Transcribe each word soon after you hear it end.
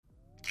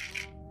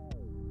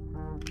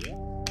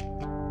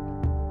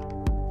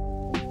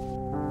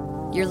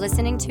You're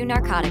listening to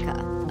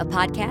Narcotica, a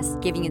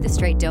podcast giving you the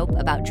straight dope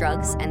about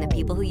drugs and the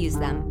people who use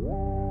them.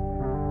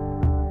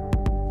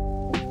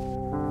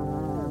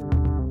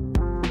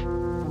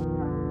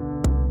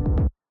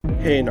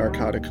 Hey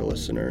Narcotica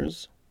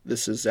listeners,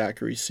 this is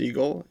Zachary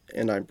Siegel,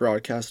 and I'm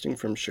broadcasting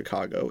from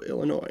Chicago,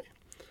 Illinois.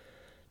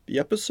 The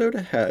episode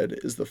ahead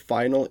is the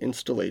final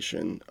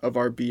installation of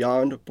our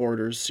Beyond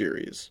Borders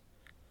series.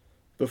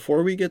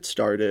 Before we get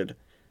started,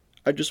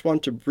 I just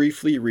want to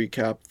briefly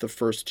recap the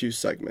first two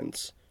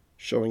segments,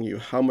 showing you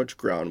how much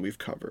ground we've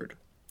covered.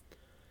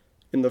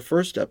 In the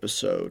first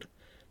episode,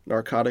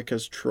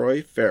 Narcotica's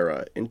Troy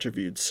Farah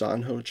interviewed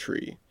Sanho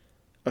Tree,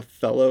 a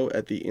fellow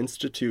at the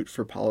Institute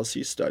for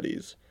Policy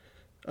Studies,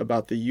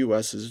 about the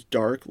U.S.'s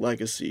dark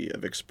legacy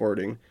of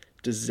exporting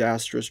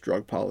disastrous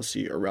drug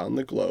policy around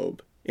the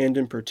globe, and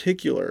in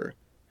particular,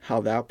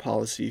 how that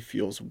policy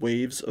fuels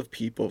waves of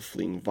people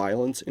fleeing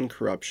violence and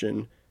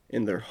corruption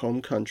in their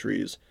home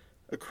countries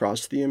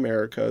across the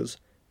Americas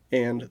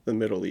and the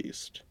Middle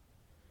East.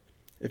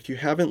 If you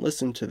haven't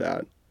listened to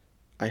that,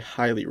 I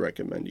highly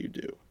recommend you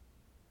do.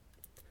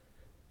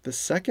 The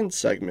second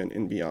segment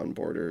in Beyond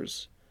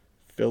Borders,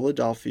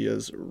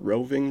 Philadelphia's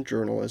roving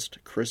journalist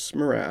Chris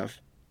Smaraff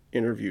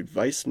interviewed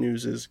Vice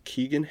News'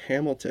 Keegan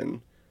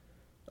Hamilton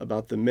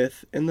about the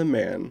myth and the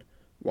man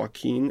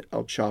Joaquin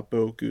El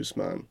Chapo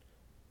Guzman,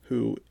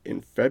 who,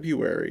 in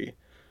February,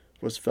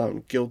 was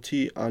found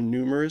guilty on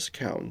numerous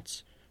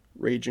counts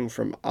ranging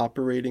from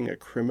operating a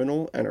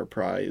criminal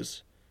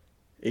enterprise,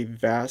 a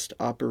vast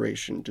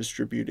operation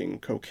distributing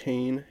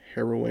cocaine,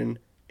 heroin,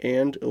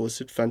 and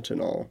illicit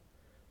fentanyl,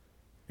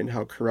 and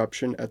how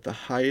corruption at the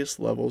highest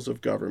levels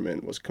of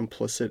government was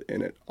complicit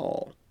in it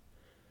all.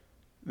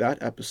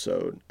 That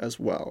episode, as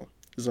well,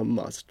 is a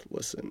must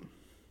listen.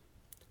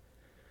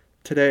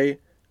 Today,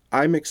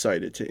 I'm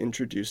excited to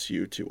introduce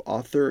you to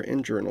author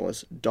and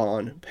journalist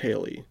Dawn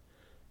Paley,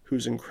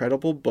 whose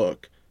incredible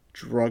book,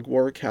 Drug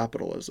War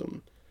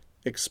Capitalism,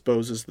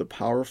 exposes the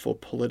powerful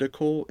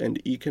political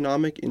and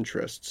economic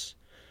interests,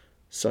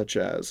 such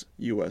as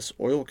U.S.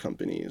 oil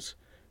companies,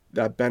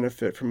 that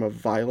benefit from a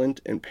violent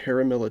and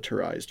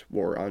paramilitarized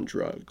war on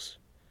drugs.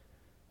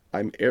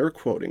 I'm air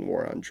quoting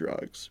war on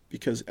drugs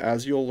because,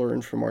 as you'll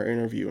learn from our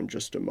interview in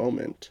just a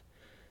moment,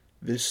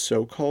 this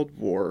so-called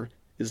war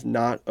is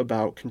not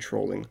about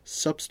controlling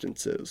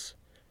substances.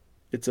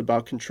 It's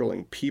about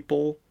controlling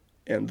people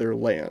and their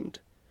land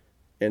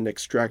and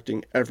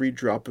extracting every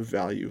drop of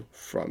value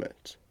from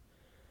it.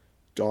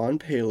 Dawn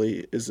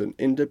Paley is an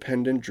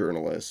independent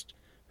journalist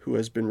who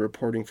has been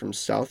reporting from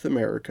South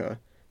America,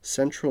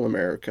 Central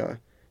America,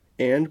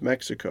 and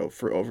Mexico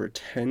for over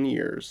 10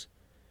 years,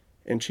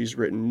 and she's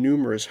written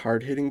numerous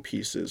hard-hitting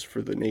pieces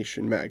for The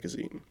Nation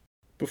magazine.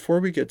 Before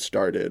we get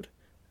started,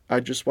 I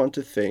just want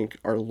to thank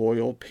our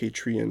loyal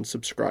Patreon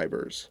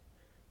subscribers.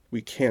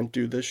 We can't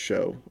do this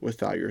show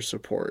without your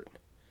support.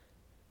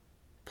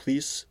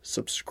 Please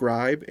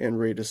subscribe and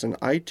rate us on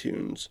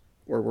iTunes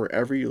or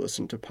wherever you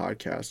listen to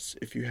podcasts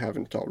if you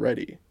haven't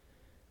already.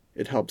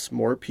 It helps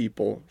more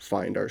people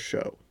find our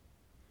show.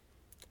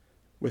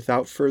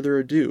 Without further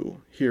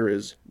ado, here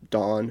is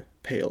Dawn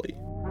Paley.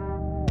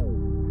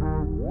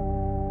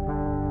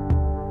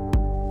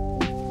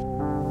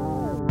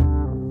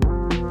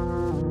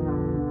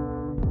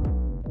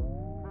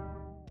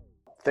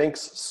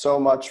 Thanks so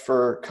much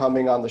for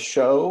coming on the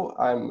show.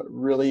 I'm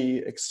really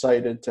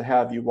excited to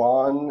have you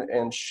on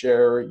and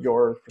share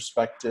your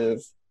perspective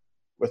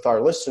with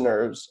our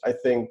listeners. I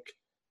think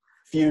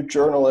few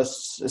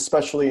journalists,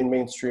 especially in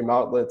mainstream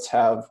outlets,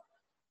 have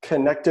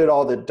connected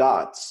all the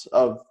dots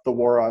of the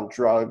war on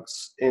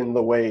drugs in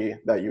the way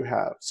that you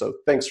have. So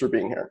thanks for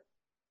being here.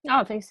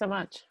 Oh, thanks so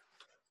much.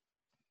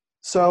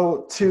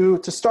 So to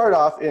start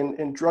off,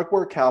 in Drug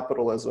War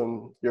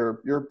Capitalism,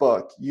 your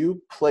book,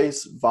 you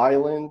place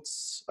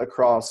violence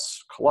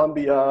across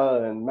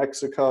Colombia and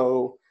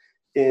Mexico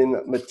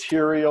in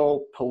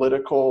material,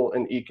 political,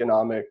 and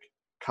economic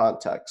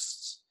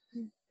contexts.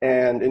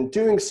 And in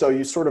doing so,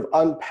 you sort of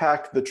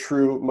unpack the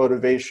true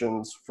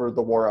motivations for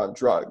the war on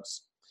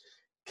drugs.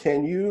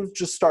 Can you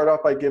just start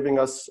off by giving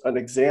us an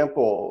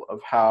example of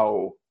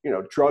how,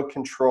 drug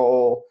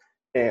control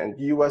and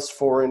U.S.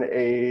 foreign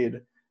aid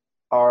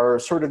are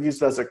sort of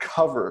used as a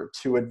cover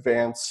to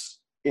advance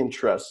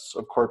interests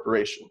of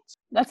corporations?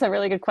 That's a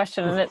really good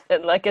question, and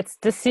it's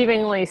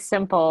deceivingly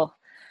simple.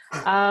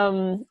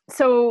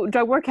 So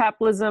drug war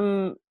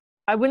capitalism,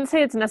 I wouldn't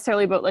say it's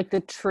necessarily about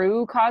the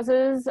true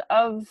causes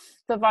of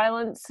the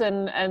violence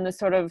and the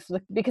sort of,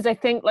 because I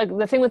think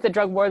the thing with the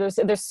drug war,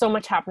 there's so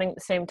much happening at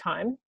the same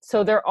time.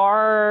 So there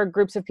are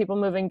groups of people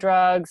moving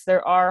drugs,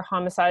 there are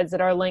homicides that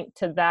are linked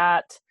to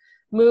that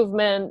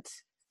movement,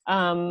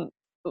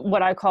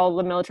 what I call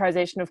the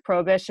militarization of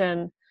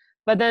prohibition.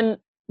 But then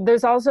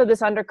there's also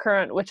this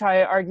undercurrent, which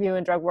I argue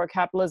in drug war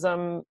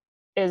capitalism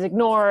is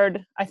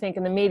ignored, I think,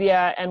 in the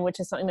media, and which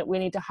is something that we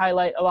need to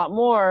highlight a lot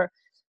more,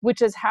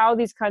 which is how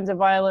these kinds of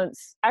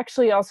violence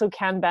actually also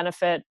can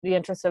benefit the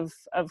interests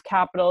of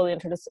capital,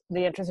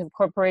 the interests of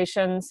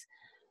corporations.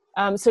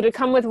 So to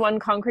come with one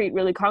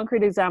really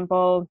concrete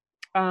example,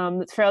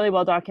 that's fairly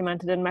well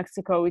documented in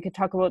Mexico. We could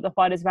talk about the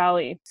Juarez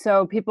Valley.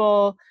 So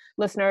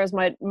listeners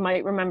might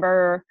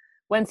remember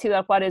when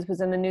Ciudad Juarez was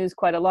in the news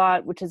quite a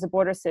lot, which is a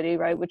border city,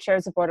 right, which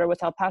shares a border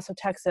with El Paso,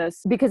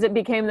 Texas, because it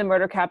became the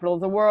murder capital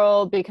of the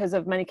world, because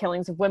of many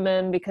killings of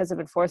women, because of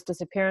enforced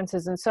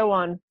disappearances, and so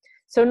on.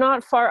 So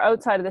not far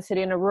outside of the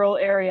city, in a rural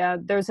area,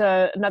 there's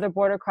another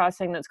border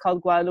crossing that's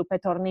called Guadalupe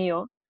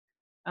Tornillo.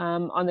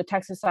 On the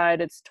Texas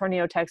side, it's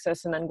Tornillo,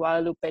 Texas, and then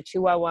Guadalupe,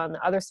 Chihuahua on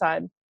the other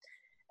side.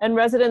 And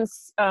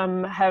residents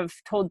have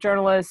told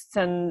journalists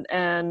and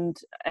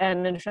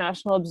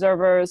international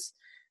observers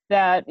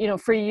that,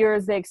 for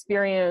years they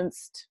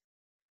experienced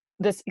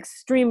this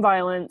extreme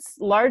violence,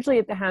 largely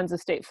at the hands of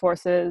state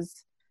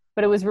forces.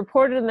 But it was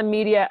reported in the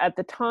media at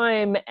the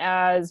time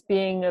as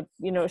being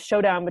a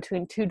showdown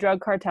between two drug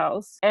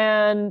cartels,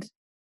 and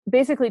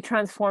basically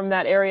transformed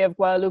that area of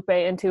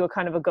Guadalupe into a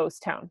kind of a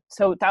ghost town.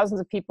 So thousands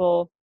of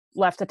people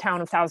left a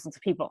town of thousands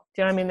of people.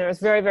 Do you know what I mean? There was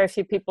very, very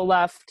few people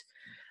left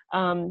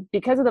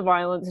because of the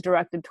violence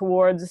directed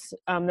towards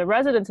the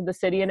residents of the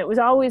city. And it was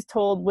always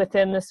told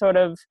within the sort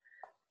of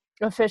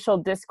official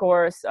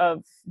discourse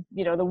of,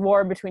 the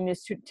war between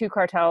these two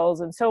cartels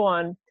and so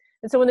on.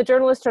 And so when the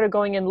journalists started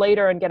going in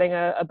later and getting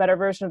a better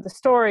version of the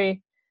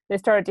story, they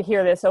started to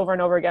hear this over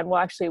and over again.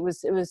 Well, actually, it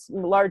was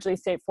largely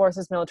state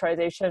forces,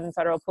 militarization,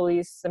 federal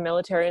police, the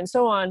military, and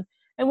so on.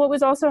 And what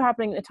was also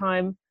happening at the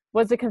time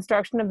was the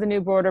construction of the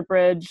new border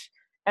bridge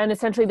and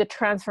essentially the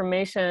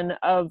transformation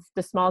of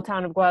the small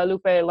town of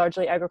Guadalupe, a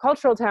largely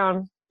agricultural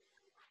town,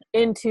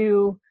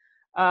 into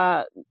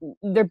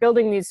they're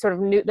building these sort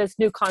of this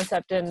new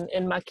concept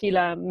in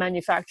maquila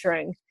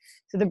manufacturing.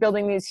 So they're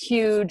building these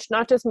huge,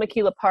 not just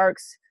maquila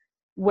parks,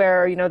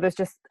 where there's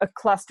just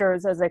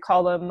clusters, as they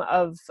call them,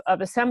 of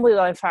assembly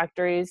line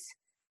factories,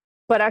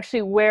 but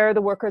actually where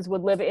the workers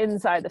would live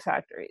inside the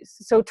factories.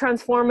 So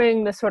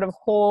transforming the sort of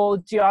whole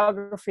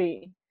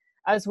geography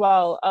as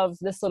well of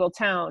this little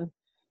town.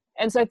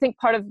 And so I think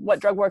part of what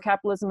drug war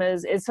capitalism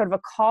is sort of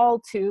a call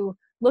to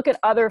look at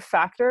other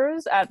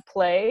factors at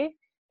play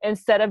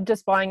instead of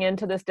just buying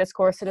into this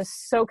discourse that is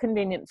so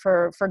convenient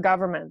for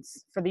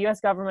governments, for the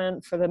US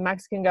government, for the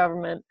Mexican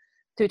government,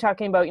 to be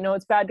talking about,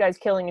 it's bad guys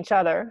killing each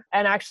other,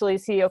 and actually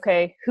see,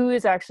 okay, who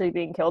is actually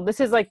being killed? This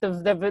is like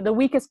the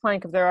weakest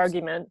plank of their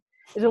argument,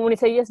 is when you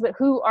say, yes, but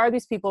who are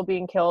these people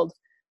being killed?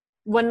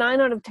 When 9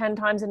 out of 10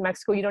 times in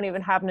Mexico, you don't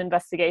even have an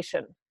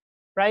investigation,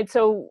 right?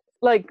 So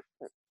like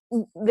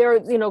they're,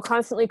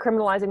 constantly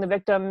criminalizing the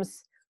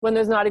victims when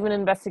there's not even an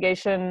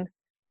investigation.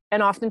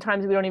 And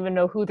oftentimes we don't even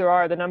know who there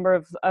are. The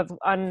number of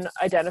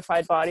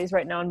unidentified bodies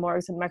right now in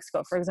morgues in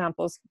Mexico, for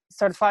example,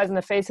 sort of flies in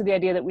the face of the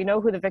idea that we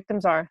know who the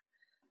victims are.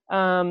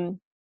 In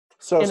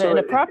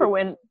a proper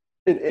way.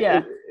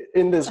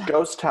 In this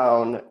ghost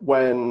town,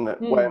 when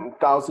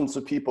thousands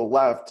of people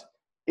left,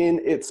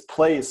 in its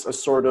place, a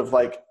sort of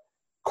like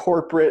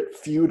corporate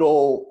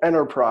feudal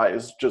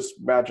enterprise just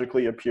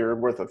magically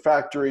appeared with a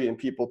factory and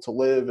people to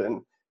live,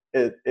 and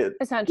it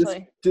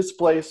essentially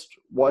displaced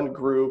one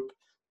group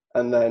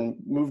and then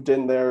moved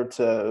in there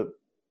to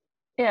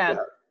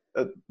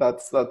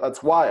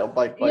that's wild.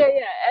 Like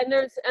and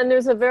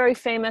there's a very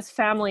famous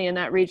family in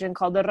that region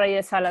called the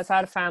Reyes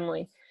Salazar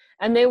family,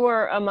 and they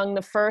were among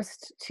the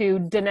first to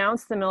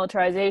denounce the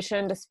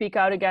militarization, to speak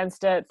out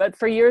against it. But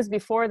for years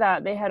before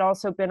that, they had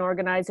also been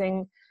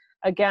organizing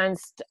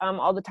against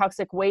all the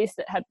toxic waste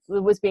that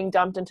was being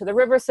dumped into the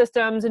river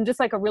systems, and just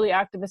like a really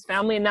activist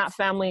family. And that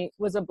family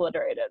was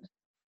obliterated.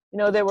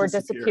 They were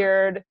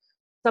disappeared.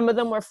 Some of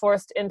them were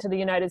forced into the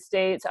United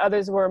States.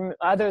 Others were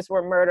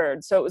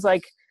murdered. So it was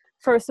like,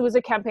 first it was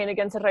a campaign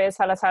against the Reyes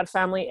Salazar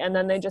family, and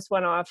then they just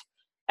went off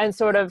and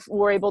sort of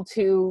were able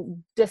to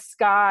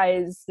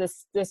disguise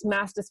this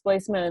mass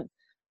displacement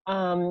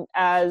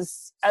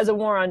as a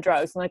war on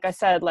drugs. And like I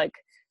said, like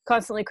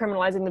constantly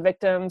criminalizing the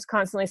victims,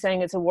 constantly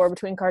saying it's a war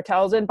between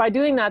cartels. And by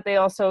doing that, they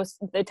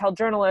tell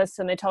journalists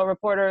and they tell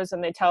reporters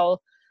and they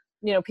tell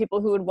people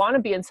who would want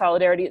to be in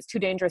solidarity, it's too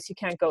dangerous, you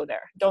can't go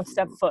there, don't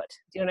step foot.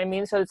 Do you know what I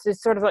mean? So it's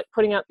just sort of like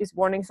putting out these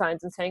warning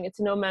signs and saying it's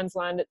no man's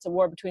land, it's a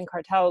war between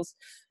cartels,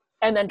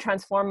 and then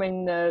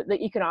transforming the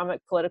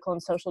economic, political,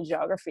 and social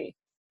geography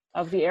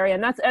of the area.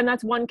 And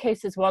that's one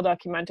case that's well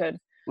documented.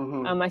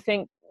 I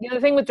think the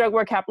other thing with drug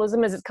war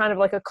capitalism is it's kind of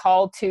like a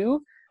call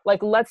to,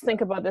 like, let's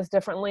think about this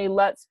differently.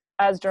 Let's,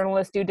 as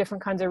journalists, do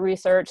different kinds of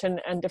research and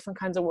different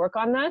kinds of work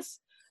on this.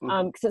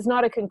 Because it's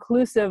not a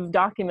conclusive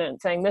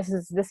document saying this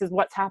is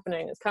what's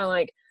happening. It's kind of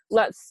like,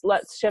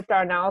 let's shift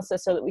our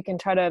analysis so that we can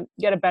try to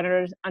get a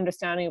better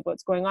understanding of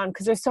what's going on.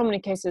 Because there's so many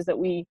cases that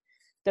we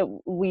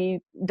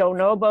don't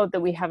know about,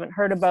 that we haven't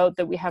heard about,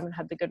 that we haven't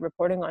had the good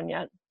reporting on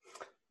yet.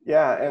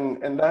 Yeah,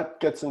 and that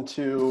gets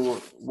into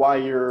why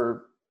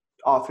you're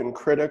often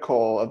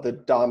critical of the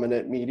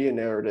dominant media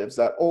narratives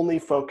that only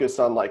focus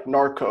on like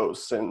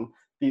Narcos and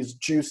these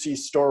juicy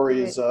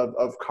stories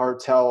of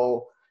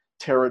cartel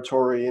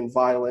territory and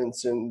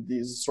violence and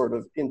these sort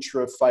of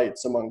intra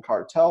fights among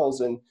cartels.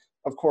 And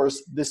of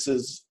course, this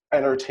is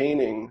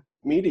entertaining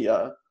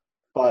media,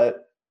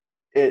 but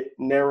it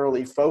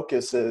narrowly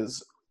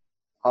focuses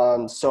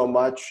on so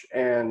much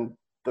and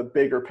the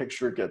bigger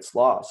picture gets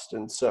lost.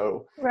 And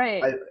so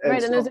right.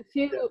 And there's a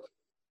few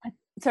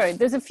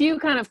there's a few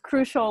kind of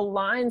crucial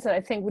lines that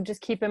I think would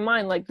just keep in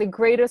mind, like the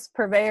greatest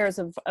purveyors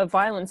of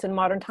violence in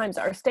modern times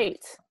are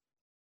states.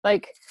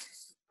 Like,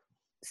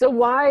 so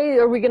why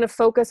are we going to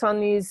focus on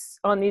these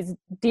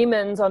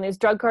demons, on these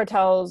drug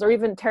cartels, or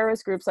even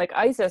terrorist groups like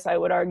ISIS, I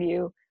would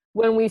argue,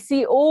 when we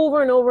see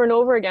over and over and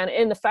over again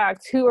in the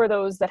facts who are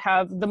those that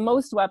have the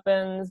most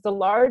weapons, the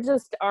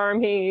largest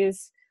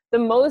armies, the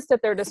most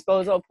at their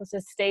disposal, plus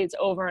the states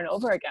over and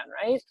over again,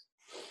 right?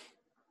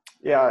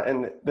 Yeah,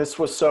 and this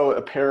was so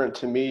apparent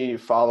to me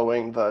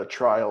following the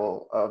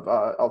trial of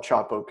El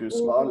Chapo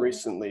Guzman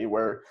recently,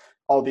 where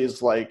all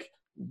these like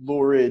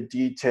lurid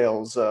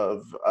details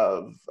of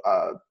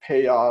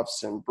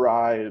payoffs and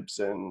bribes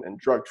and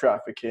drug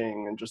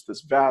trafficking and just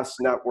this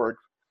vast network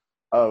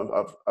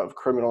of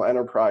criminal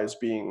enterprise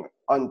being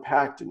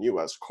unpacked in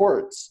U.S.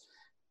 courts.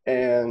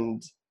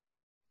 And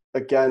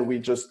again, we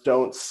just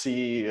don't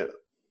see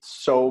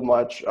so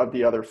much of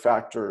the other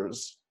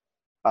factors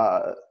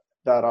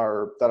that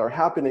are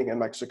happening in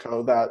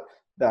Mexico that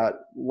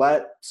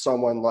let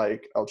someone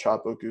like El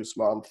Chapo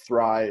Guzman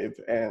thrive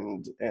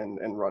and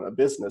run a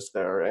business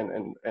there,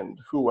 and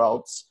who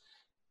else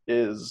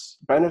is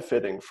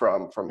benefiting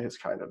from his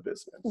kind of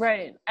business.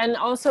 Right. And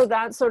also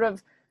that sort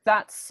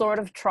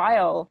of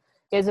trial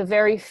is a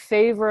very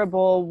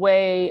favorable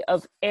way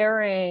of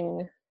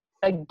airing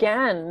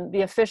again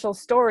the official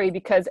story,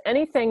 because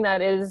anything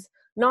that is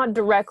not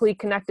directly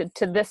connected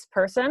to this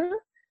person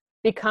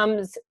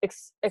becomes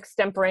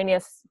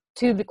extemporaneous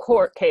to the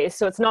court case,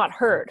 so it's not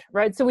heard,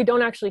 right? So we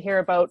don't actually hear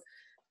about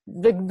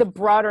the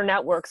broader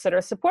networks that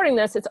are supporting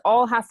this. It's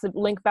all has to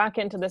link back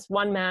into this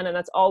one man, and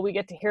that's all we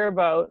get to hear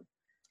about.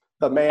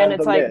 The man, and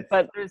it's the like myth.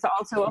 But there's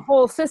also a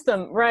whole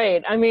system,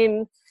 right? I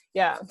mean,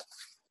 yeah.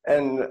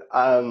 And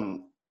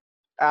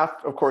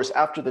of course,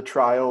 after the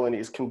trial and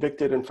he's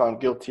convicted and found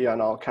guilty on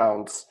all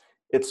counts,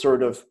 it's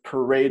sort of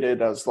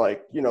paraded as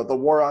like, you know, the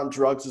war on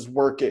drugs is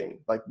working.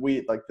 Like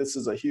this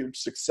is a huge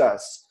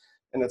success.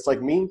 And it's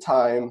like,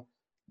 meantime,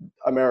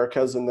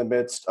 America's in the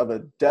midst of a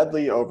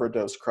deadly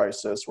overdose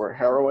crisis where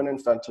heroin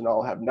and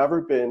fentanyl have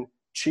never been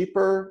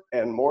cheaper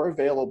and more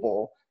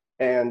available.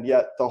 And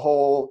yet the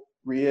whole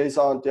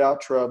raison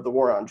d'etre of the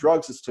war on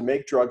drugs is to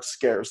make drugs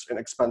scarce and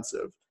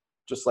expensive.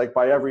 Just like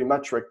by every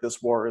metric,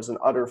 this war is an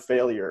utter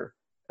failure.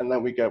 And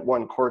then we get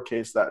one court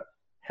case that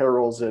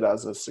heralds it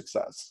as a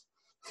success.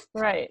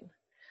 Right.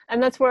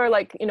 And that's where,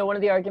 like, you know, one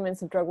of the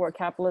arguments of drug war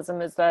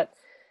capitalism is that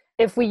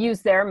if we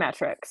use their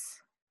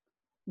metrics,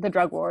 the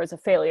drug war is a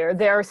failure.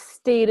 Their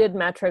stated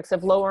metrics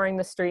of lowering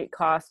the street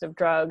cost of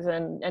drugs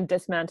and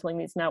dismantling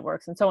these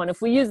networks and so on.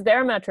 If we use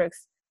their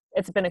metrics,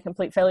 it's been a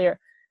complete failure.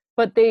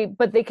 But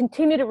they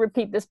continue to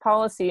repeat this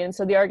policy. And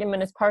so the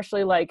argument is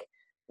partially like,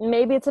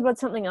 maybe it's about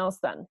something else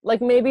then.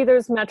 Like maybe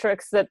there's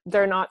metrics that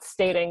they're not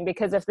stating,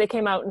 because if they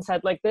came out and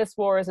said, like, this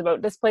war is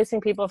about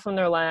displacing people from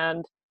their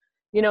land,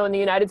 you know, in the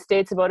United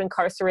States about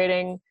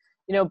incarcerating,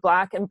 you know,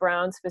 Black and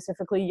brown,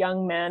 specifically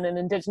young men and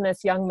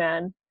Indigenous young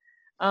men.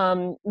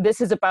 This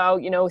is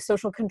about, you know,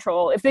 social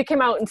control. If they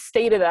came out and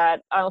stated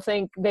that, I don't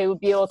think they would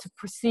be able to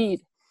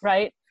proceed,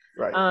 right?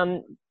 Right.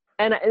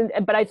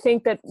 But I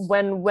think that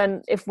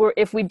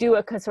if we do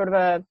a sort of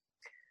a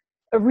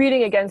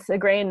reading against the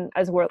grain,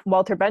 as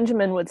Walter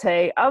Benjamin would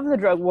say, of the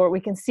drug war, we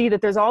can see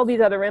that there's all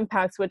these other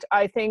impacts, which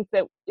I think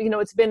that, you know,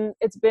 it's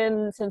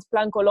been since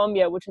Plan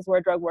Colombia, which is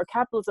where drug war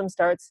capitalism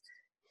starts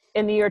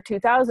in the year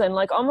 2000,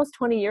 like almost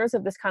 20 years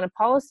of this kind of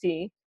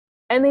policy.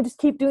 And they just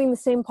keep doing the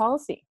same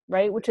policy,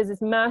 right? Which is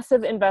this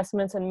massive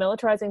investments in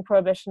militarizing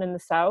prohibition in the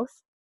South,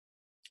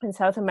 in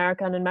South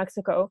America and in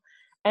Mexico.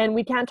 And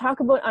we can't talk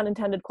about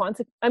unintended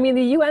consequences. I mean,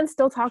 the UN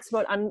still talks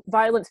about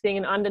violence being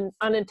an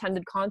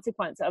unintended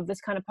consequence of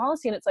this kind of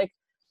policy. And it's like,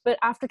 but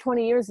after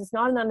 20 years, it's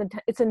not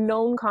it's a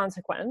known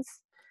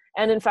consequence.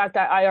 And in fact,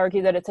 I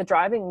argue that it's a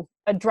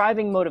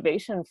driving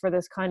motivation for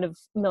this kind of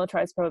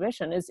militarized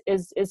prohibition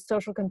is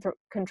social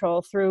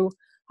control through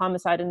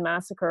homicide and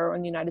massacre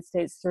in the United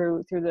States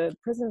through the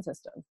prison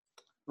system.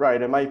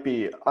 Right. It might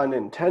be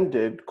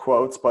unintended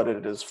quotes, but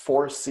it is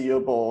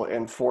foreseeable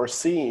and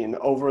foreseen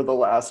over the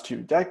last 2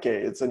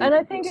 decades. And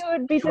I think it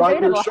would be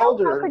debatable. How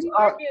could you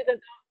argue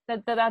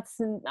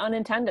that's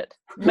unintended?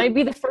 It might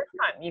be the first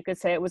time you could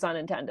say it was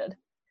unintended.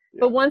 Yeah.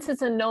 But once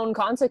it's a known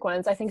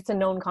consequence, I think it's a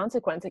known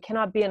consequence. It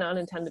cannot be an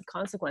unintended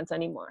consequence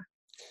anymore.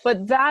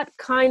 But that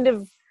kind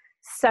of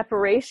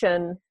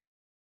separation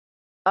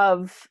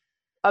of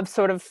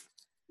sort of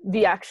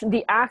the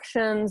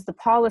actions, the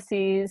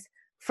policies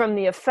from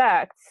the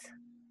effects,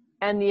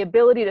 and the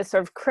ability to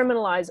sort of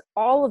criminalize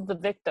all of the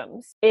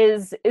victims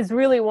is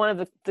really one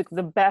of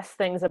the best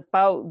things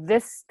about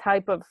this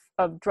type of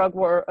drug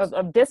war,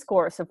 of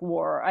discourse of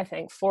war, I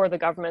think, for the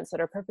governments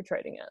that are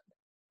perpetrating it,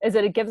 is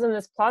that it gives them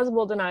this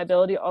plausible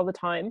deniability all the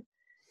time.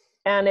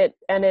 And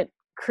it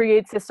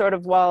creates this sort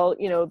of, well,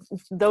 you know,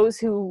 those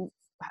who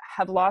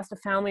have lost a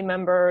family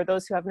member,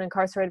 those who have an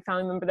incarcerated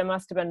family member, they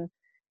must have been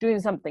doing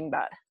something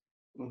bad.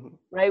 Mm-hmm.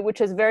 Right, which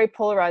is very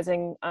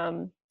polarizing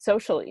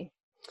socially.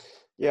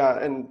 Yeah,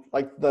 and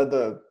like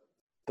the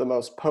the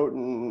most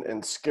potent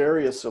and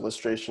scariest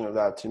illustration of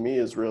that to me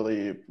is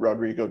really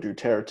Rodrigo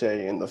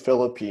Duterte in the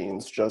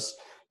Philippines, just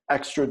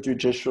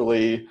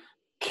extrajudicially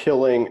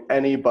killing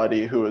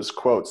anybody who is,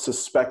 quote,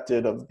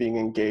 suspected of being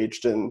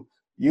engaged in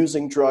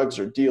using drugs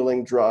or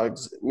dealing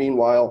drugs.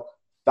 Meanwhile,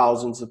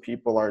 thousands of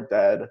people are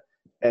dead,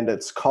 and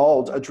it's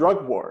called a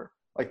drug war.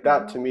 Like,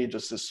 that to me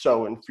just is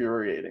so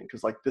infuriating,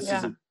 because like this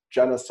is a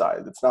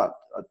genocide. It's not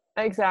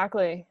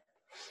exactly.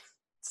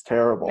 It's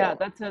terrible. Yeah,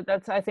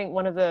 that's I think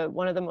one of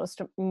the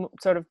most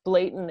sort of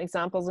blatant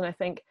examples, and I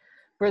think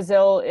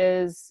Brazil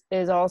is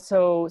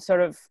also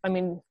sort of, I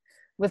mean,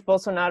 with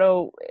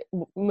Bolsonaro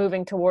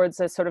moving towards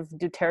a sort of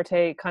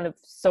Duterte kind of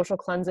social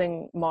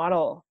cleansing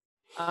model,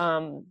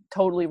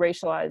 totally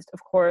racialized,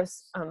 of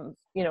course,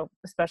 you know,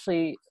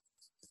 especially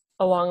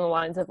along the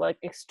lines of like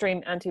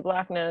extreme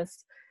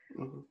anti-Blackness,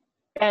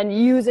 and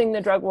using the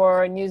drug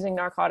war and using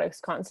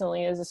narcotics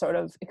constantly as a sort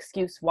of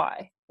excuse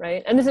why,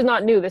 right? And this is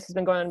not new. This has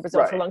been going on in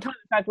Brazil for a long time.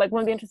 In fact, like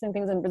one of the interesting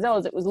things in Brazil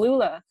is it was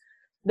Lula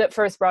that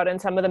first brought in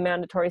some of the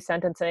mandatory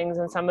sentencings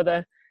and some of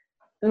the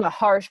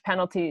harsh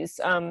penalties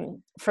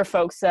for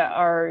folks that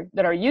are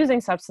using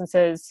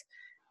substances.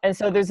 And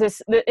so there's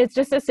this, it's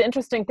just this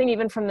interesting thing,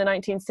 even from the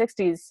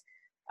 1960s,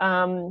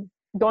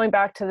 going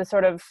back to the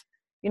sort of,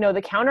 you know,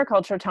 the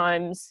counterculture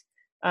times.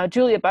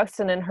 Julia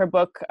Buxton, in her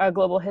book, A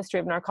Global History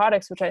of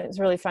Narcotics, which I think is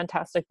a really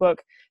fantastic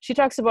book, she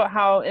talks about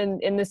how in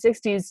the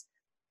 60s,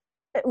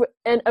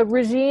 and a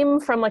regime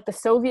from like the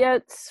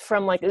Soviets,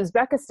 from like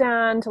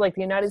Uzbekistan to like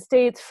the United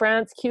States,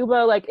 France,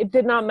 Cuba, like it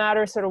did not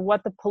matter sort of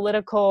what the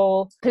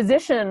political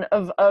position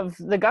of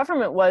the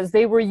government was.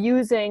 They were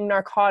using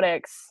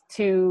narcotics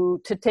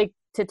to take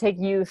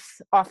youth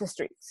off the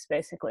streets,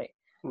 basically.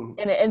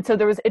 And so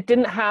it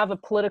didn't have a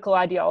political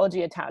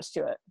ideology attached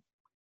to it.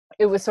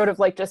 It was sort of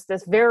like just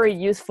this very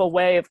useful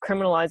way of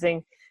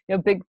criminalizing, you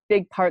know,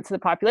 big parts of the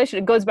population.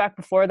 It goes back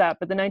before that,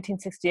 but the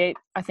 1968,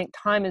 I think,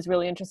 time is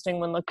really interesting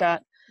when looked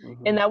at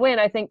in that way. And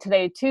I think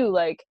today too,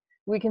 like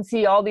we can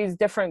see all these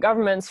different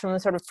governments, from the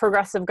sort of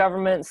progressive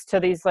governments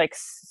to these like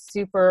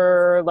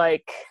super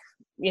like,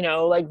 you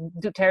know, like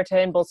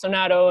Duterte and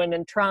Bolsonaro and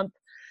then Trump,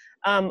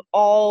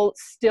 all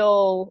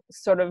still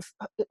sort of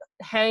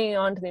hanging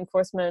on to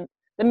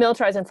the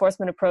militarized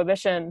enforcement of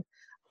prohibition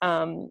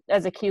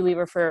as a key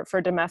lever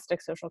for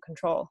domestic social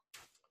control.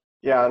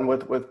 Yeah, and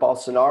with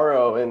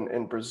Bolsonaro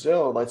in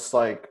Brazil, that's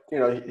like, you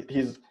know,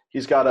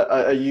 he's got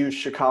a U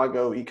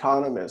Chicago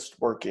economist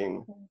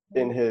working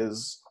in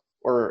his,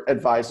 or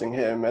advising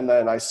him, and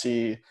then I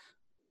see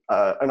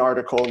an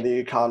article in The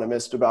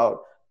Economist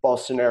about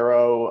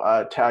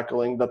Bolsonaro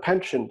tackling the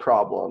pension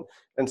problem,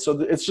 and so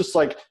it's just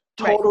like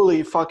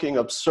totally fucking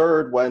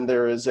absurd when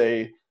there is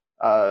a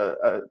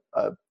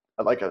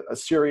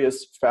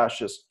serious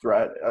fascist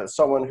threat,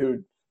 someone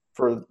who,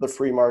 for the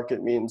free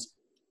market, means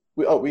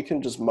we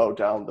can just mow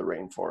down the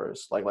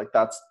rainforest. Like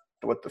that's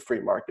what the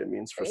free market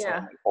means for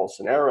someone like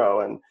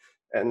Bolsonaro.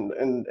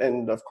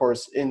 And of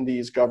course, in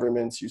these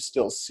governments, you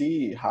still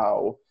see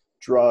how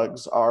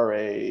drugs are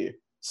a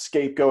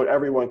scapegoat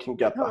everyone can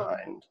get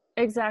behind.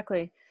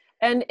 Exactly.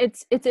 And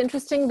it's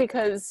interesting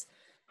because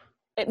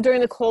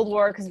during the Cold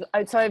War, because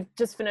I've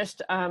just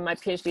finished my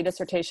PhD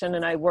dissertation,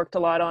 and I worked a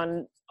lot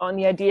on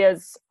the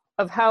ideas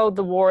of how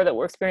the war that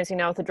we're experiencing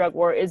now with the drug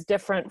war is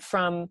different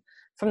from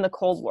the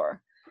Cold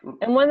War.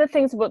 And one of the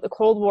things about the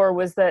Cold War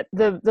was that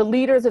the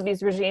leaders of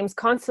these regimes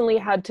constantly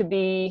had to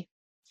be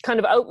kind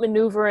of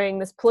outmaneuvering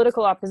this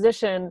political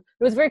opposition.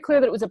 It was very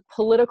clear that it was a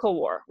political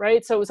war,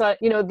 right? So it was like,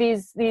 you know,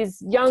 these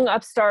young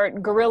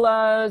upstart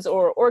guerrillas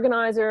or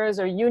organizers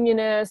or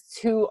unionists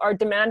who are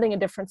demanding a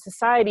different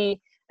society,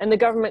 and the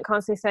government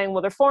constantly saying,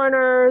 well, they're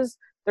foreigners,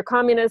 they're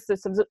communists,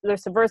 they're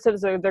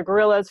subversives, they're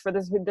guerrillas, for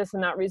this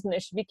and that reason they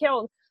should be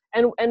killed.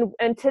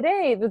 And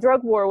today, the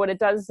drug war, what it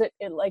does is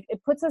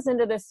it puts us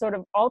into this sort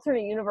of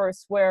alternate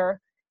universe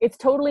where it's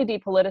totally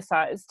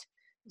depoliticized.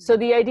 So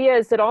the idea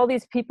is that all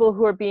these people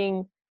who are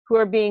being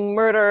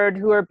murdered,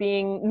 who are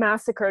being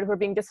massacred, who are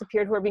being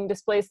disappeared, who are being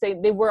displaced,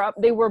 they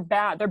were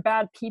bad. They're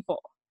bad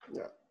people.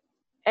 Yeah.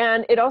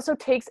 And it also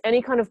takes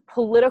any kind of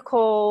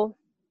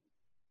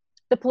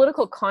the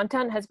political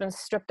content has been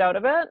stripped out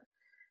of it.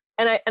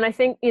 And I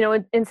think, you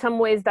know, in some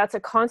ways that's a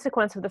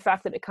consequence of the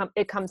fact that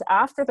it comes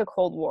after the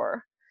Cold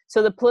War.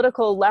 So the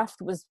political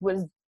left was,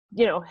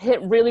 you know, hit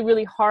really,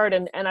 really hard,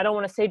 and I don't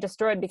want to say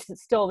destroyed because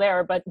it's still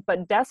there, but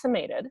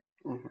decimated.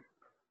 Mm-hmm.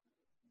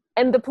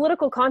 And the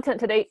political content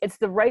today, it's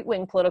the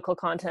right-wing political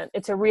content.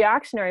 It's a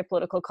reactionary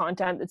political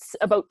content. It's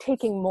about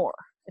taking more.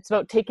 It's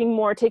about taking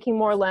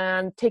more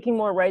land, taking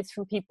more rights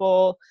from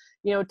people,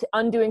 you know, to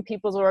undoing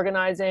people's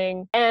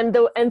organizing. And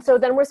so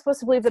then we're supposed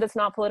to believe that it's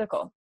not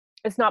political.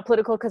 It's not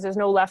political because there's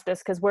no leftists,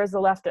 because where's the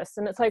leftists?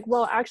 And it's like,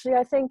 well, actually,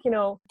 I think, you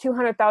know,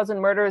 200,000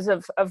 murders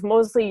of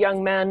mostly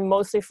young men,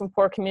 mostly from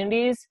poor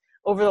communities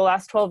over the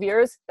last 12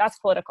 years, that's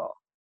political.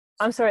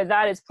 I'm sorry,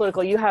 that is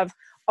political. You have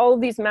all of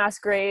these mass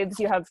graves.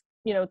 You have,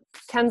 you know,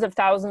 tens of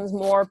thousands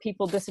more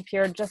people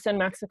disappeared just in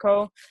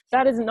Mexico.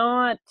 That is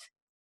not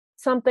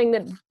something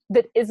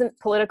that isn't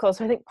political.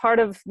 So I think part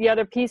of the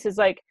other piece is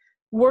like,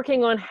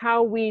 working on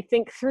how we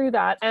think through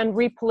that and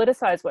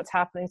repoliticize what's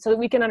happening so that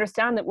we can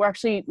understand that we're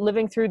actually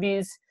living through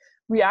these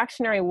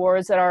reactionary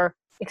wars that are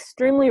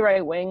extremely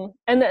right-wing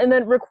and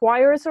that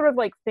require sort of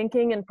like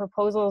thinking and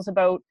proposals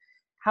about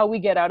how we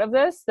get out of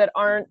this that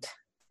aren't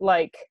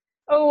like,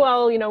 oh,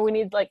 well, you know, we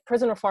need like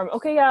prison reform.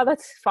 Okay, yeah,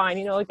 that's fine,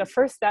 you know, like the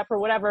first step or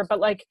whatever. But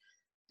like,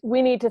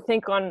 we need to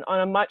think on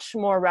a much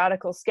more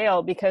radical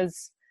scale,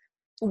 because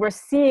we're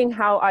seeing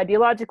how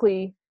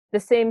ideologically the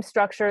same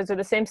structures or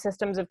the same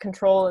systems of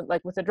control,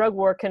 like with the drug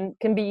war,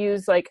 can be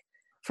used like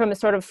from a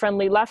sort of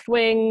friendly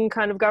left-wing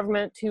kind of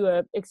government to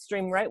a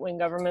extreme right-wing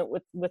government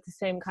with the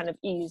same kind of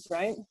ease,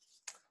 right?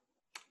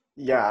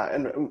 Yeah,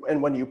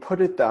 and when you put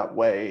it that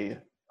way,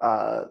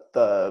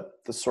 the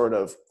sort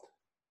of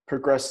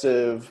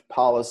progressive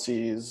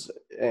policies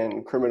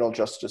and criminal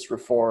justice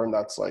reform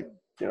that's like,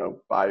 you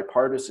know,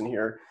 bipartisan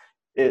here,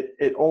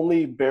 it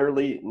only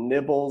barely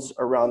nibbles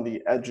around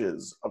the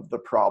edges of the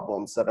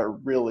problems that are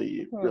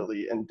really,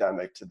 really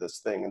endemic to this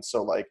thing. And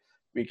so like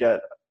we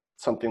get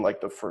something like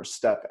the First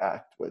Step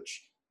Act,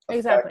 which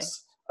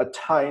affects a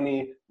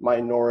tiny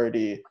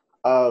minority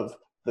of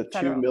the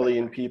 2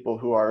 million people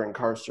who are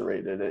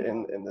incarcerated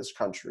in this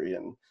country.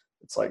 And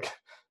it's like,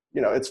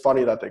 you know, it's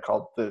funny that they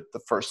call it the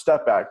First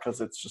Step Act, because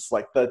it's just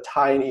like the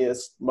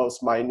tiniest,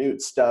 most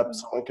minute step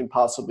someone can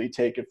possibly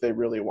take if they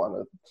really want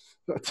to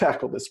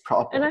tackle this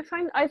problem. And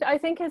I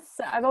think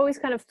I've always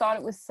kind of thought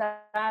it was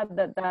sad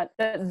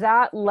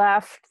that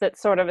left, that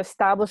sort of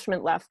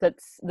establishment left that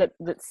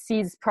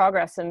sees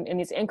progress in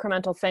these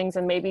incremental things,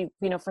 and maybe,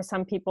 you know, for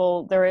some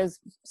people there is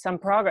some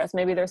progress,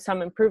 maybe there's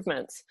some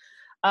improvements,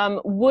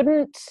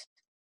 wouldn't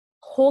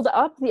hold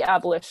up the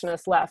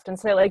abolitionist left and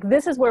say like,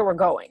 this is where we're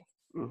going.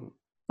 Mm-hmm.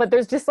 But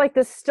there's just like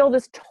this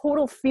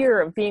total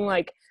fear of being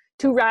like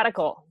too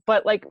radical.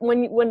 But like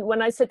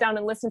when I sit down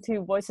and listen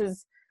to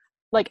voices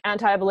like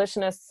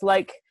anti-abolitionists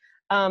like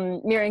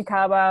Miriam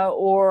Kaba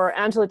or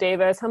Angela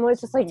Davis, I'm always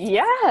just like,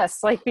 yes,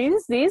 like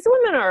these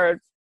women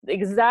are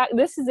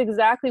this is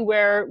exactly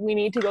where we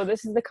need to go.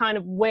 This is the kind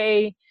of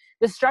way,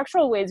 the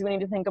structural ways we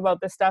need to think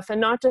about this stuff,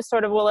 and not just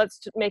sort of, well,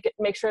 let's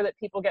make sure that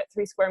people get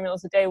 3 square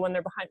meals a day when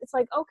they're behind. It's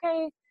like,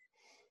 okay,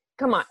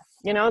 come on,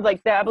 you know,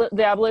 like the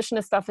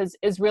abolitionist stuff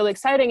is really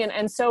exciting.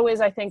 And so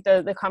is, I think,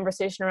 the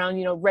conversation around,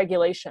 you know,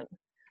 regulation.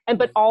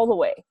 But all the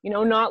way, you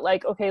know, not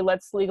like, okay,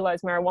 let's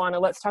legalize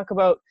marijuana. Let's talk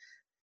about,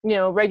 you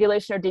know,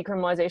 regulation or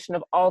decriminalization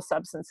of all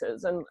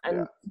substances,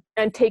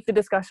 and take the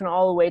discussion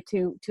all the way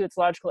to its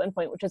logical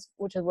endpoint,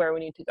 which is where we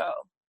need to go.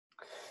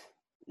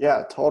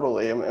 Yeah,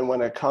 totally. And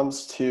when it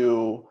comes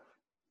to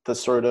the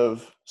sort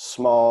of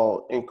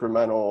small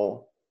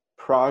incremental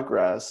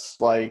progress,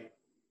 like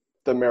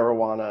the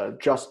Marijuana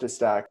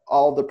Justice Act,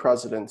 all the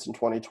presidents in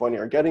 2020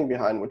 are getting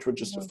behind, which would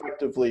just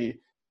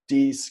effectively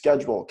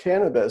deschedule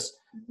cannabis,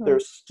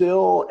 there's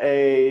still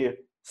a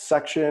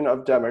section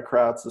of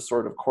Democrats, the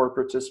sort of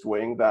corporatist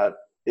wing, that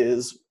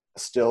is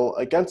still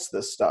against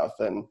this stuff.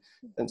 And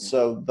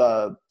so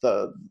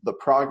the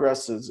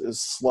progress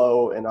is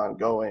slow and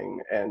ongoing.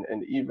 And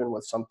even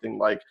with something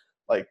like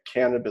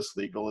cannabis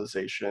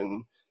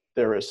legalization,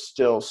 there is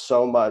still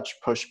so much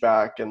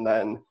pushback, and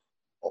then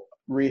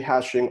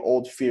rehashing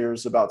old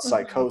fears about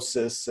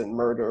psychosis and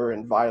murder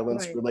and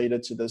violence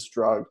related to this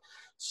drug.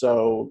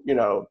 So, you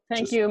know,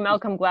 thank you,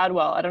 Malcolm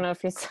Gladwell. I don't know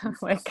if you sound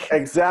like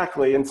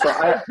exactly. And so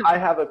I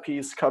have a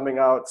piece coming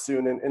out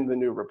soon in the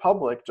New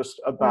Republic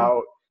just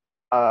about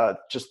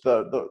just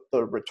the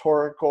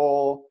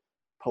rhetorical,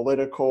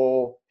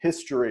 political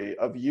history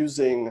of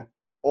using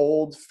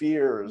old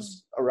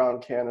fears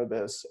around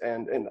cannabis.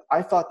 And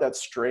I thought that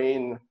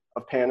strain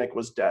of panic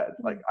was dead.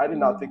 Like, I did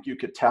not think you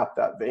could tap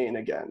that vein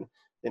again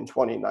in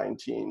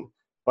 2019.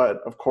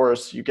 But of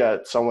course, you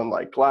get someone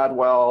like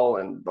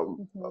Gladwell and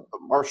the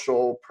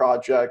Marshall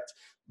Project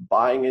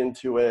buying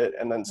into it.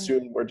 And then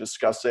soon we're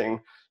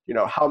discussing, you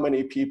know, how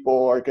many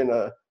people are going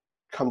to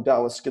come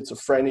down with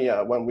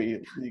schizophrenia when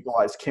we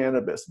legalize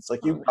cannabis. It's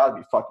like, you gotta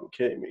be fucking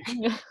kidding me.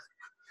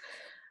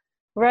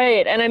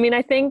 Right. And I mean,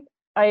 I think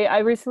I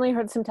recently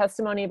heard some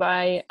testimony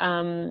by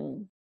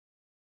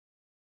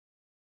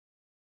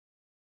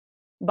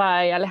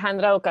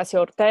Alejandra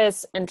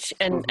Ocasio-Cortez,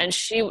 and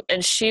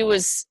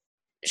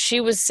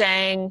she was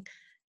saying,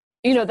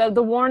 you know,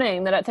 the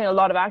warning that I think a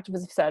lot of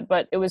activists have said,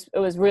 but it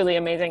was really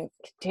amazing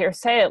to hear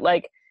say it,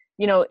 like,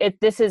 you know,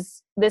 this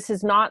is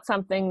not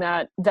something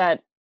that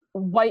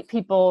white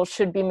people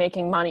should be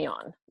making money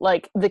on.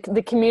 Like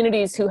the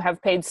communities who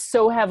have paid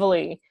so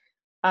heavily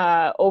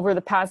over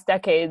the past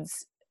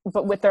decades,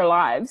 but with their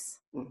lives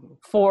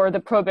for the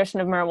prohibition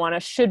of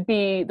marijuana, should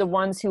be the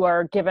ones who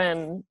are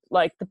given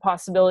like the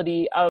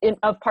possibility of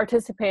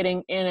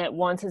participating in it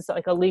once it's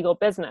like a legal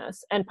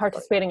business, and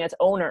participating as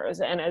owners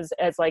and as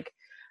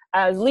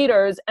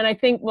leaders. And I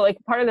think, well, like,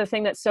 part of the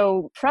thing that's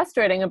so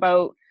frustrating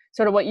about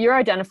sort of what you're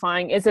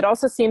identifying is it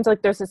also seems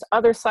like there's this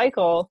other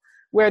cycle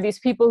where these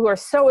people who are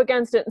so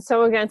against it,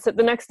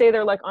 the next day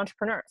they're like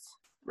entrepreneurs.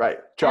 Right.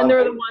 And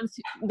they're the ones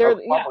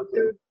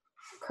they're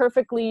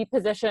perfectly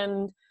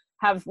positioned,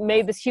 have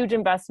made this huge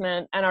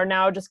investment and are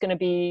now just going to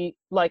be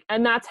like,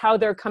 and that's how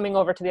they're coming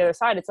over to the other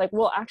side. It's like,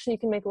 well, actually you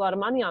can make a lot of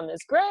money on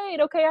this.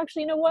 Great. Okay.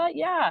 Actually, you know what?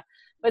 Yeah.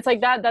 But it's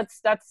like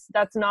that's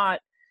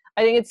not,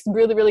 I think it's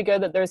really, really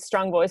good that there's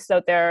strong voices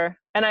out there.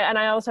 And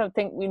I also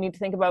think we need to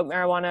think about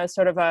marijuana as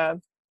sort of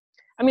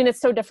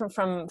it's so different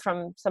from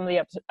some of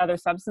the other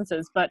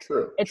substances, but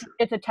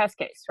it's a test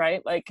case,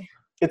 right? Like,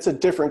 it's a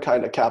different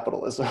kind of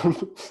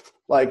capitalism,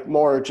 like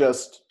more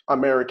just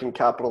American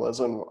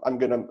capitalism. I'm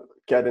going to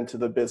get into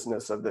the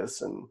business of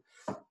this and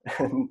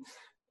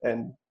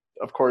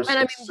of course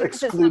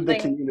exclude the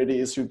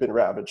communities who've been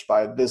ravaged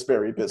by this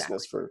very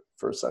business for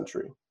a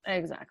century.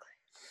 Exactly.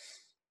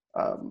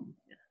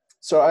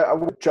 So I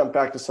would jump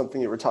back to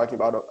something you were talking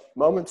about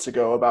moments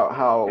ago about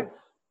how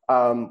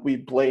we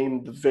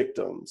blame the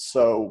victims.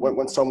 So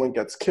when someone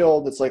gets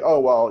killed, it's like, oh,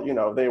 well,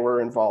 they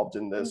were involved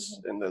in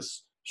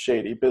this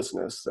shady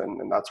business,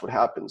 and that's what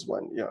happens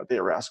when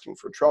they were asking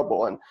for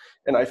trouble.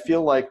 And I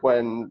feel like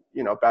when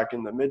back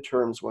in the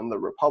midterms, when the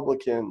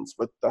Republicans,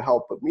 with the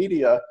help of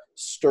media,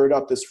 stirred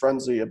up this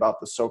frenzy about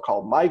the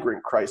so-called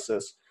migrant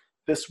crisis,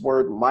 this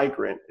word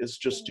migrant is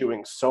just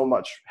doing so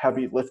much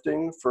heavy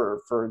lifting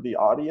for the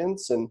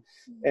audience. And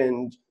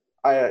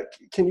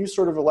can you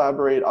sort of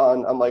elaborate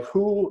on like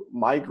who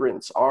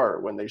migrants are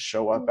when they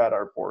show up at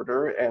our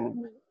border,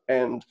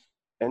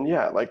 and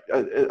yeah, like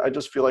I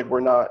just feel like we're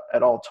not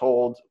at all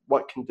told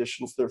what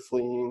conditions they're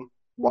fleeing,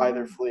 why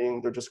they're fleeing.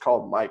 They're just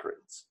called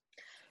migrants.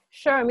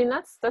 Sure. I mean,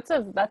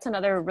 that's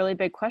another really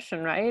big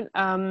question, right?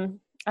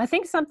 I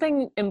think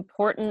something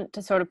important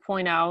to sort of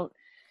point out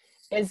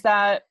is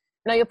that,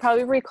 now you'll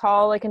probably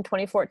recall, like in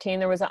 2014,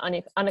 there was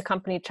an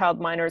unaccompanied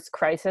child minors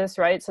crisis,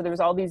 right? So there was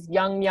all these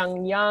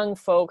young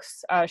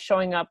folks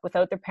showing up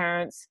without their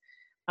parents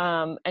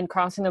and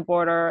crossing the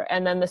border.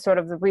 And then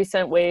the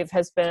recent wave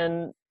has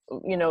been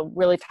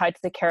really tied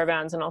to the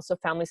caravans and also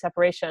family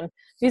separation.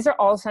 These are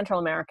all Central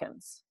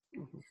Americans.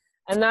 Mm-hmm.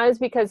 And that is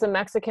because the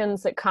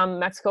Mexicans that come,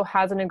 Mexico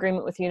has an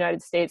agreement with the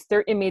United States,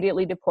 they're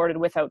immediately deported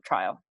without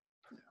trial,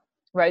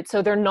 right?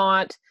 So they're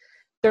not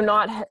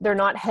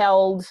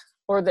held,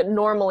 or that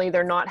normally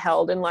they're not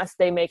held unless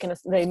they make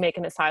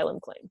an asylum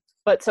claim.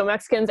 But so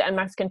Mexicans and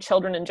Mexican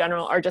children in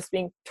general are just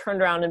being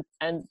turned around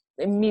and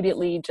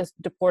immediately just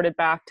deported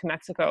back to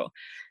Mexico.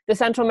 The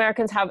Central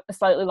Americans have a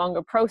slightly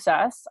longer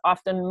process,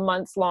 often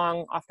months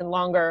long, often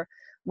longer,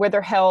 where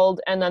they're held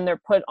and then they're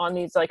put on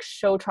these like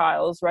show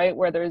trials, right?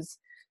 Where there's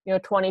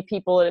 20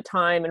 people at a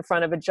time in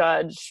front of a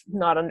judge,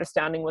 not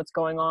understanding what's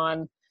going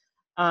on.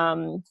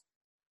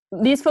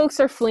 These folks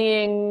are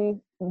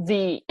fleeing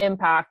the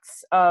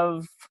impacts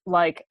of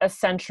like a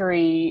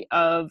century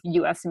of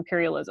US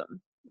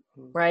imperialism,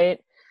 right?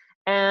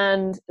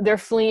 And they're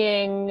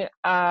fleeing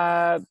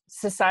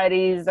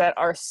societies that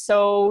are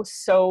so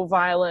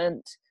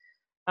violent.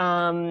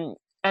 And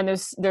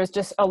there's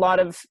just a lot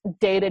of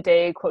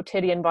day-to-day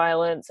quotidian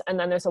violence. And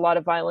then there's a lot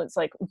of violence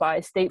like by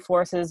state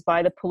forces,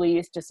 by the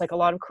police, just like a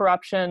lot of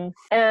corruption.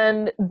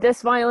 And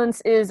this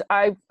violence is,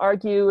 I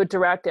argue, a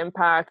direct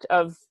impact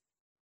of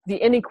the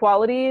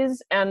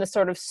inequalities and the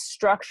sort of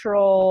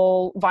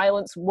structural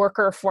violence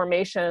worker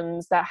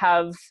formations that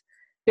have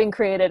been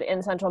created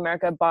in Central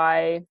America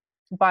by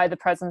the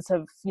presence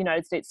of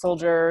United States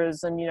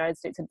soldiers and United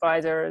States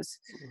advisors.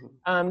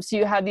 Mm-hmm. So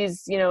you had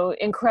these,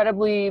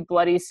 incredibly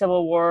bloody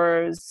civil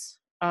wars.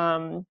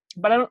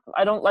 But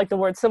I don't like the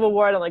word civil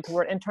war. I don't like the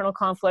word internal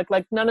conflict.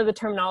 Like none of the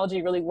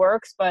terminology really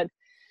works. But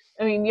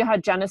I mean, you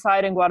had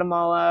genocide in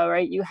Guatemala,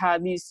 right? You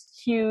had these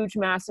huge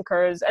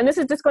massacres. And this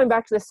is just going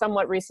back to the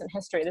somewhat recent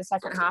history, the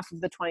second half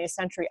of the 20th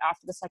century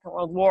after the Second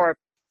World War.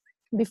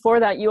 Before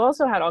that, you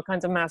also had all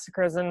kinds of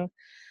massacres and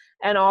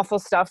awful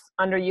stuff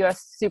under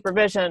U.S.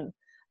 supervision.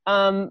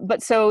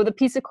 But so the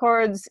peace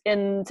accords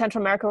in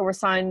Central America were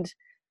signed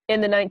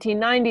in the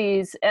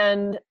 1990s.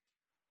 And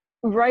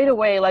right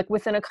away, like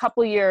within a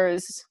couple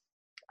years,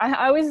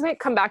 I always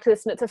come back to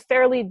this, and it's a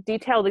fairly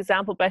detailed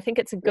example, but I think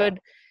it's a good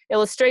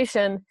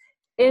illustration.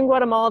 In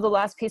Guatemala, the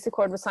last peace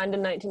accord was signed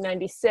in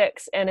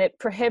 1996, and it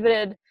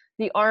prohibited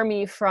the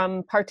army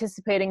from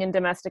participating in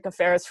domestic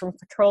affairs, from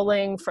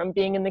patrolling, from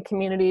being in the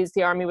communities.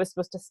 The army was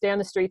supposed to stay on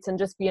the streets and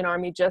just be an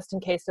army just in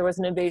case there was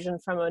an invasion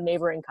from a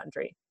neighboring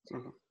country.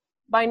 Mm-hmm.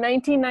 By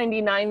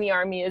 1999, the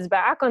army is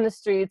back on the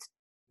streets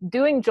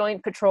doing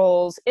joint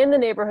patrols in the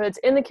neighborhoods,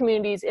 in the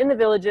communities, in the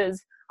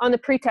villages, on the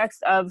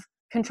pretext of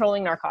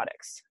controlling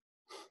narcotics.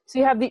 So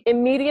you have the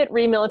immediate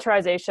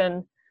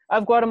remilitarization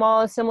of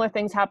Guatemala. Similar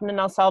things happen in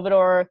El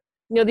Salvador.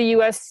 The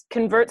U.S.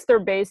 converts their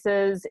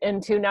bases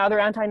into, now they're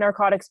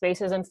anti-narcotics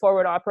bases and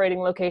forward operating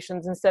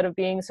locations instead of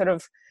being sort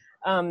of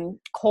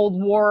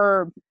Cold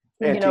War,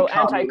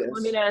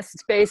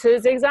 anti-communist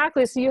bases.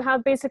 Exactly. So you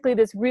have basically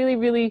this really,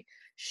 really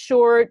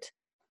short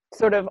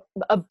sort of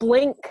a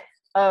blink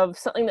of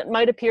something that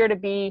might appear to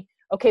be,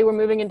 okay, we're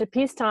moving into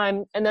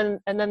peacetime. And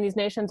then these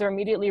nations are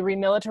immediately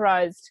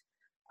remilitarized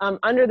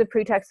under the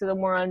pretext of the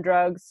war on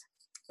drugs.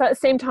 But at the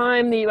same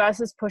time, the U.S.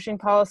 is pushing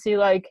policy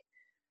like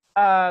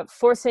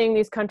forcing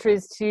these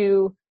countries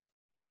to,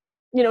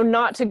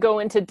 not to go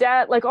into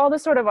debt, like all the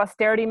sort of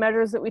austerity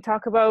measures that we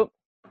talk about.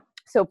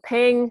 So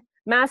paying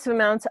massive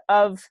amounts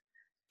of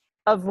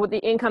the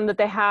income that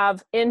they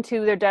have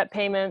into their debt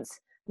payments,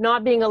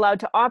 not being allowed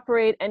to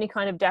operate any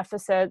kind of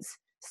deficits,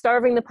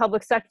 starving the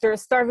public sector,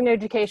 starving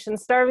education,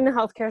 starving the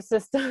healthcare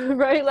system,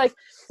 right? Like,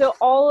 so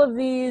all of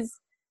these,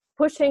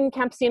 pushing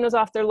campesinos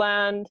off their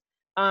land,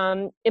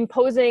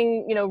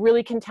 imposing,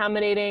 really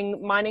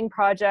contaminating mining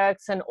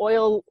projects and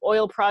oil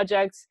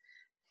projects,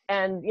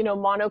 and,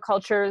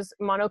 monocultures,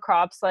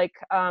 monocrops, like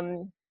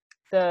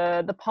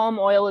the palm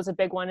oil is a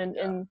big one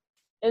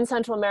in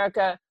Central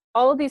America.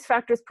 All of these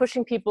factors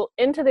pushing people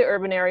into the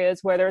urban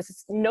areas where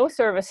there's no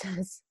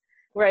services,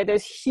 right?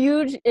 There's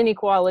huge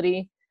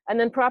inequality, and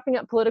then propping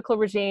up political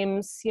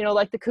regimes,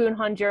 like the coup in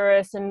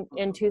Honduras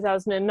in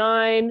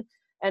 2009,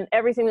 and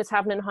everything that's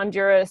happened in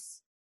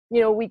Honduras.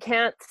 We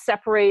can't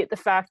separate the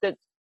fact that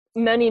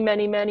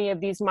many of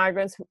these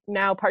migrants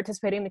now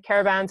participating in the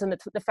caravans, and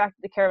the fact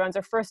that the caravans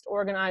are first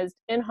organized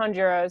in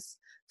Honduras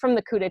from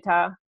the coup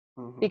d'etat,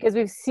 because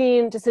we've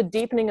seen just a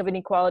deepening of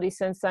inequality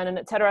since then, and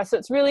et cetera. So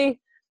it's really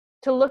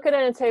to look at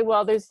it and say,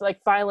 well, there's like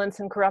violence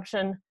and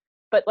corruption,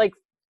 but like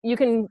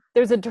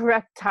there's a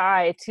direct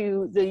tie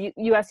to the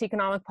U.S.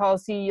 economic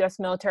policy, U.S.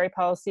 military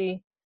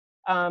policy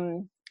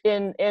in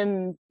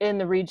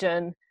the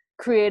region,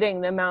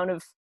 creating the amount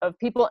of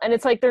people. And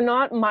it's like they're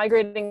not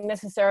migrating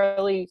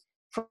necessarily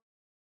for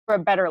a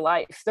better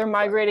life. They're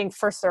migrating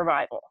for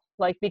survival.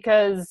 Like,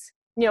 because,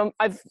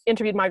 I've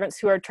interviewed migrants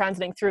who are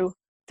transiting through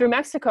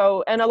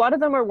Mexico, and a lot of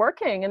them are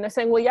working, and they're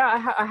saying, well,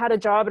 yeah, I had a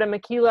job at a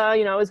maquila,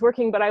 I was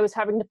working, but I was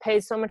having to pay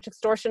so much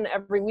extortion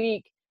every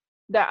week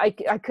that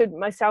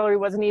my salary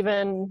wasn't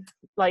even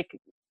like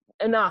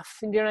enough.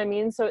 You know what I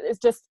mean? So it's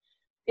just,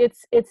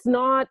 it's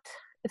not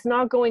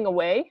going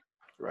away.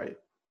 Right.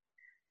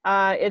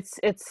 It's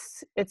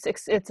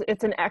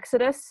an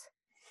exodus.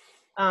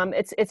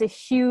 It's a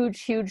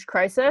huge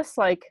crisis.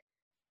 Like,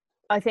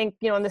 I think,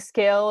 on the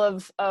scale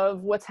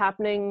of what's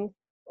happening,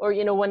 or,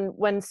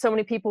 when so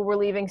many people were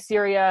leaving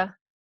Syria,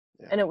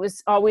 and it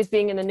was always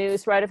being in the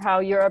news, right, of how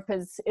Europe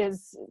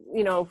is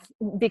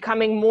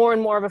becoming more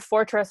and more of a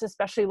fortress,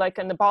 especially like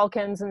in the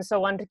Balkans and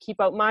so on, to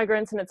keep out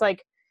migrants. And it's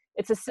like,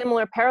 it's a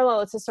similar parallel.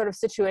 It's a sort of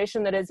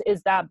situation that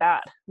is that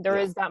bad. There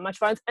is that much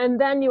violence.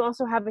 And then you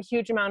also have a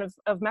huge amount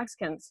of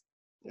Mexicans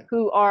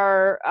who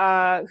are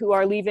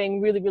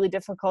leaving really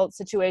difficult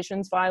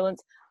situations,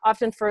 violence,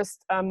 often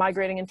first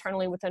migrating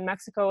internally within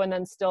Mexico, and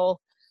then still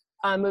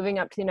moving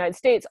up to the United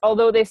States.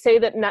 Although they say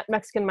that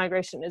Mexican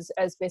migration is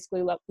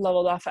basically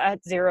leveled off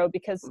at zero,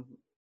 because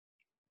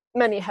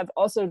many have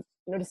also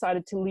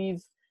decided to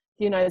leave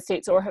the United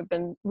States or have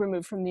been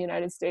removed from the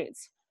United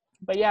States.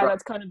 But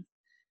that's kind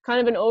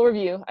of an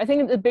overview. I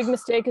think the big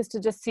mistake is to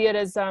just see it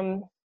as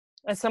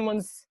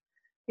someone's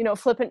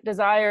flippant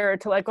desire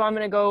to, like, oh, I'm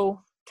going to go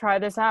try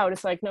this out.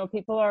 It's like, no,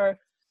 people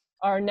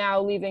are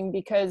now leaving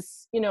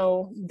because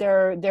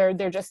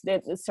they're just,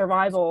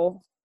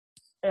 survival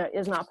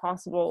is not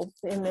possible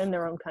in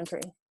their own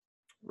country.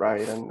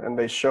 Right. And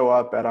they show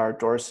up at our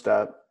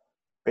doorstep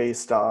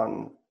based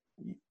on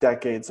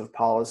decades of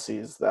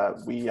policies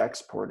that we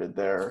exported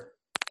there,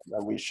 and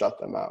then we shut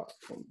them out.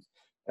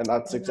 And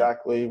that's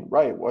exactly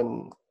right.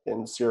 When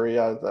in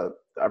Syria, that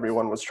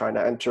everyone was trying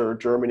to enter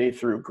Germany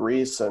through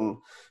Greece, and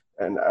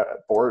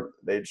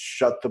they'd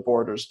shut the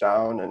borders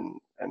down and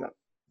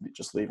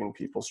just leaving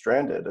people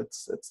stranded.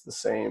 It's the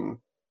same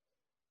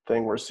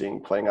thing we're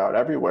seeing playing out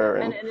everywhere.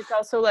 And it's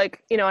also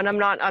like, and I'm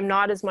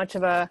not as much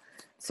of a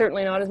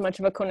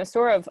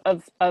connoisseur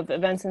of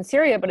events in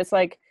Syria, but it's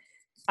like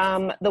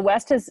the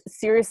West has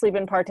seriously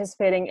been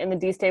participating in the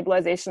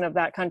destabilization of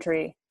that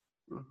country,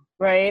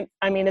 right?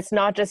 I mean, it's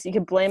not just, you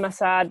could blame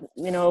Assad,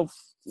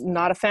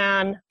 not a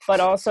fan, but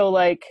also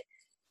like,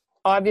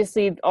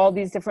 obviously all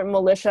these different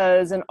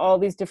militias and all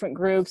these different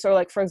groups, or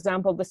like, for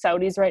example, the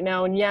Saudis right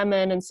now in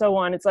Yemen and so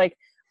on. It's like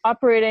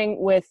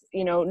operating with,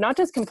 not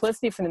just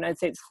complicity from the United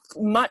States,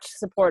 much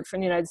support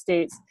from the United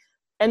States.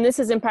 And this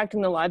is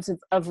impacting the lives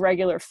of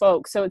regular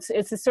folks. So it's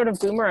a sort of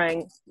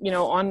boomerang,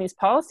 on these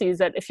policies,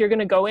 that if you're going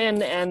to go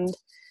in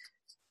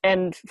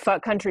and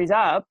fuck countries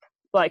up,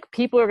 like,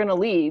 people are going to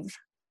leave.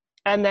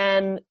 And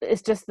then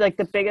it's just like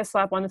the biggest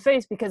slap on the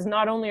face, because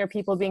not only are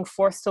people being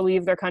forced to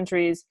leave their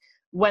countries,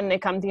 when they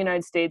come to the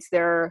United States,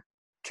 they're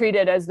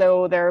treated as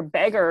though they're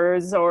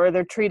beggars, or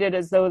they're treated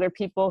as though they're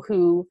people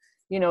who,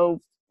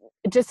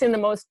 just in the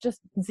most just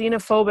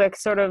xenophobic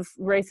sort of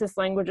racist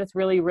language. It's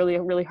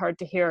really hard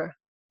to hear.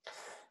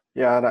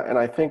 Yeah, and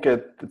I think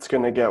it's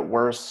going to get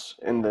worse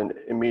in the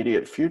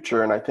immediate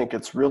future. And I think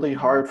it's really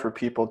hard for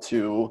people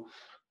to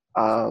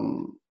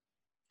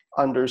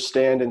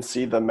understand and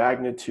see the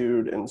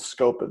magnitude and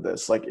scope of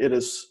this. Like, it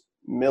is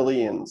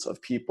millions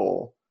of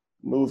people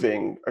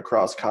moving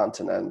across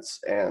continents,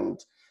 and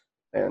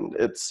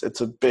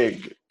it's a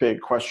big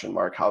question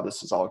mark how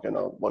this is all going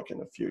to look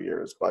in a few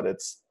years. But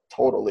it's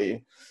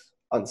totally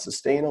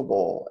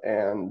unsustainable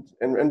and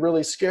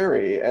really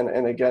scary.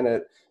 And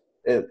again,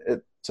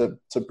 it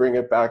to bring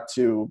it back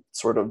to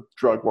sort of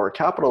drug war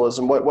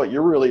capitalism, what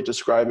you're really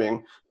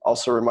describing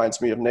also reminds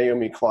me of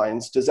Naomi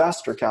Klein's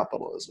disaster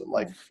capitalism.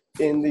 Like,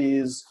 in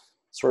these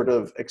sort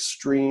of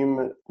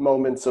extreme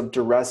moments of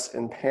duress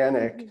and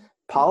panic,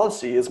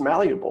 policy is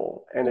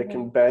malleable and it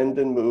can bend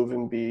and move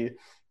and be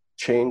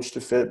changed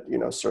to fit,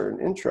 certain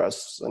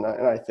interests. And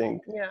I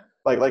think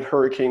like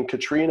Hurricane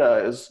Katrina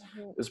is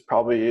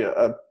probably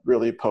a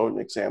really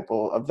potent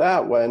example of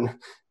that, when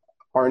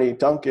Arne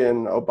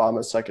Duncan,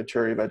 Obama's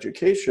Secretary of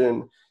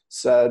Education,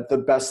 said the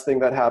best thing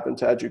that happened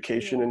to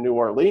education in New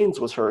Orleans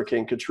was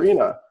Hurricane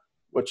Katrina,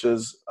 which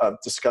is a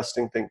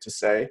disgusting thing to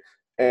say.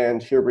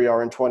 And here we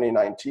are in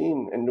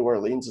 2019, and New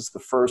Orleans is the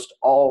first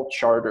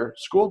all-charter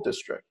school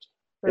district.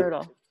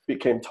 Brutal. It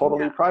became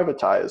totally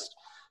privatized.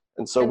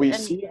 And so we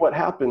see what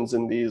happens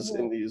in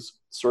these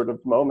sort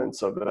of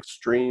moments of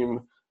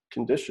extreme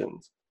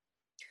conditions.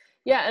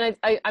 Yeah,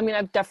 and I mean,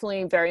 I'm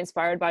definitely very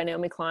inspired by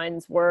Naomi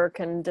Klein's work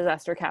and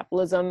disaster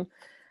capitalism,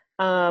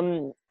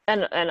 and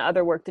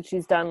other work that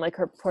she's done, like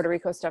her Puerto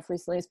Rico stuff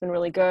recently has been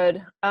really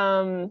good.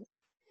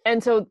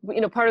 And so,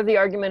 part of the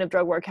argument of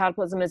drug war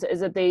capitalism is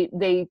that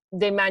they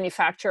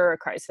manufacture a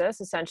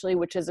crisis, essentially,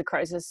 which is a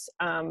crisis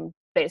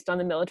based on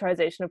the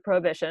militarization of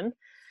prohibition.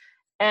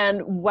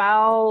 And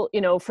while,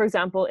 for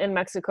example, in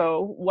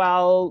Mexico,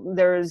 while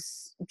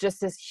there's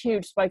just this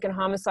huge spike in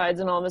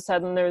homicides, and all of a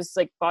sudden there's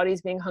like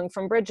bodies being hung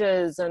from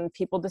bridges and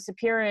people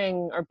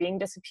disappearing or being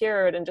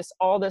disappeared, and just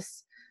all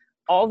this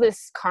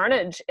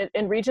carnage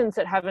in regions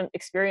that haven't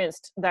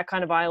experienced that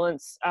kind of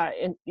violence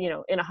in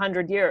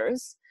 100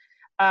 years.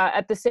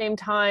 At the same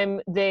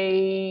time,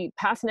 they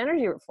pass an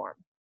energy reform,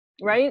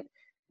 right?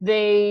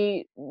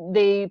 They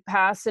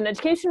pass an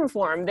education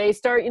reform. They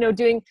start,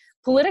 doing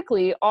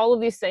politically all of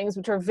these things,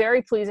 which are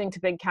very pleasing to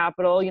big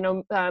capital.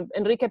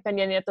 Enrique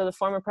Peña Nieto, the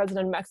former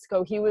president of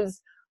Mexico, he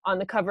was on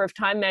the cover of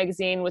Time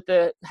magazine with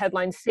the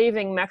headline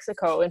 "Saving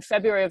Mexico" in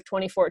February of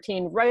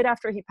 2014, right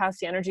after he passed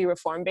the energy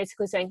reform,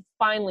 basically saying,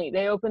 finally,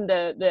 they opened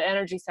the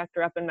energy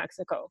sector up in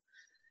Mexico.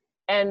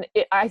 And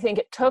I think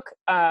it took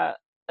a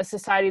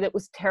society that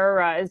was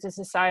terrorized, a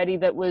society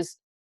that was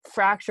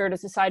fractured, a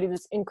society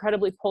that's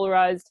incredibly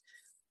polarized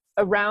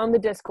around the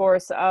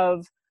discourse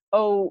of,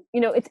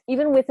 it's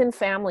even within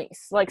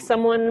families, like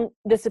someone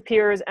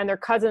disappears and their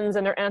cousins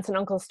and their aunts and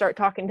uncles stop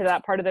talking to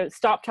that part of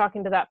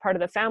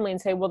the family and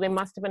say, well, they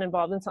must have been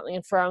involved in something,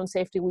 and for our own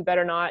safety, we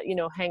better not,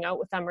 hang out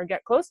with them or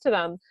get close to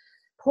them.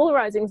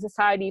 Polarizing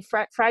society,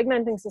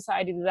 fragmenting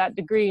society to that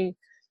degree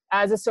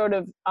as a sort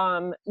of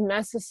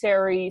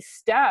necessary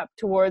step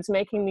towards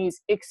making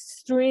these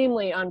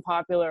extremely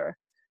unpopular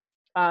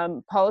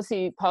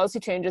policy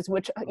changes,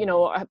 which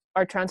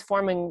are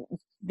transforming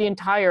the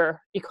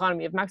entire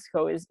economy of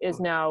Mexico is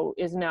now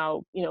in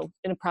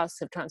a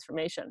process of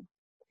transformation.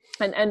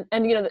 And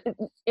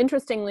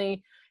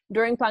interestingly,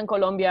 during Plan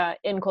Colombia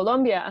in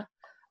Colombia,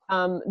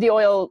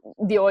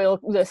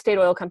 the state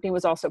oil company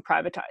was also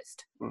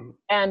privatized.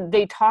 And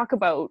they talk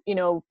about,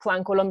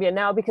 Plan Colombia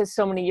now, because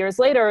so many years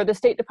later, the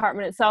State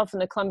Department itself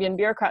and the Colombian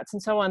bureaucrats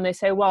and so on, they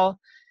say, well,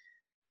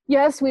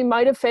 yes, we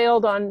might have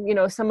failed on,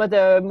 some of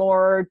the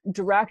more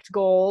direct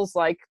goals,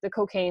 like the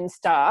cocaine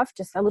stuff,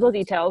 just a little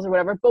details or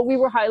whatever, but we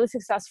were highly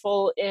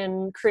successful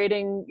in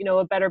creating,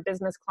 a better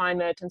business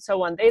climate and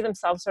so on. They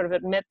themselves sort of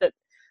admit that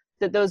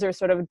those are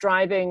sort of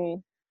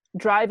driving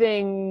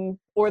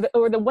or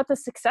what the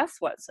success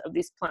was of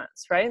these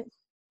plants, right?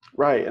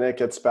 Right. And it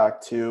gets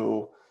back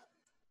to,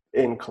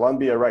 in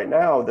Colombia right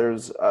now,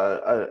 there's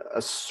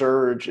a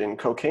surge in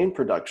cocaine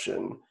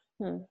production.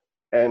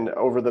 And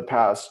over the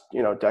past,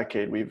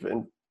 decade,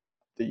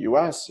 the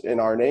U.S. in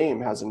our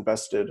name has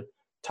invested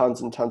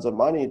tons and tons of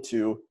money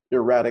to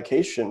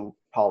eradication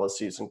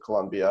policies in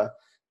Colombia.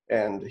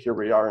 And here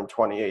we are in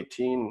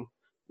 2018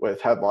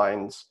 with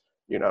headlines,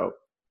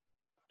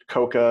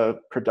 coca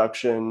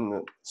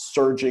production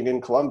surging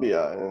in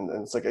Colombia. And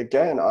it's like,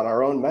 again, on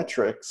our own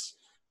metrics,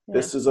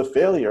 this is a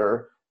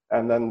failure.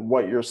 And then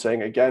what you're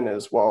saying again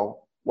is,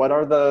 well, what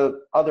are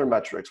the other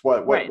metrics?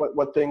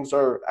 What things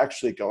are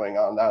actually going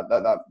on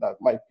that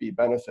might be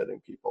benefiting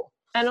people?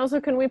 And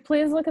also, can we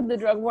please look at the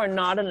drug war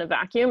not in a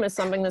vacuum as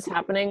something that's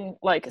happening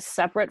like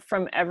separate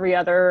from every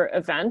other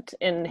event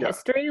in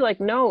history? Like,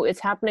 no,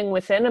 it's happening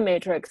within a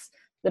matrix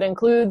that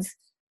includes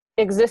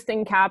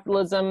existing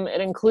capitalism,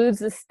 it includes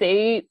the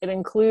state, it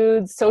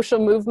includes social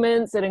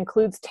movements, it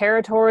includes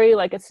territory.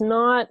 Like, it's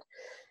not,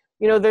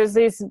 there's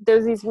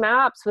these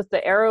maps with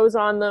the arrows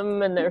on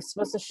them, and they're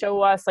supposed to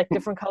show us like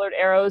different colored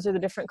arrows or the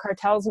different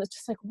cartels, and it's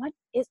just like,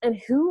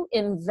 and who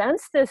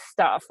invents this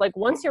stuff? Like,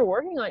 once you're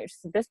working on it,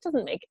 this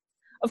doesn't make,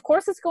 of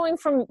course it's going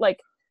from like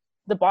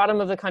the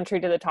bottom of the country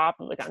to the top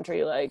of the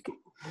country, like,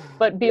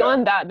 but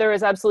beyond that, there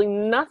is absolutely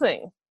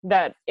nothing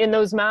that in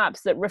those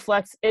maps that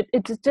reflects it.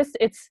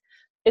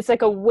 It's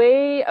like a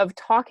way of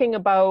talking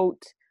about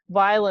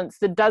violence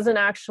that doesn't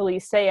actually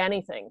say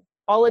anything.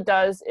 All it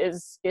does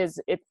is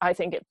I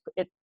think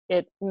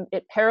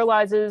it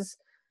paralyzes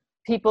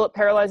people, it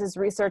paralyzes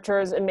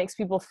researchers, it makes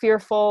people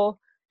fearful,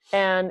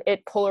 and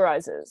it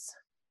polarizes.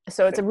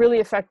 So it's a really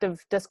effective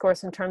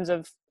discourse in terms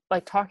of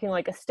like talking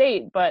like a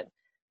state, but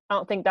I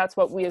don't think that's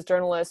what we as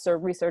journalists or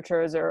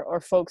researchers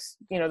or folks,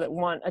 that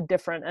want a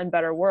different and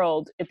better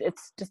world. It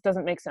just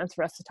doesn't make sense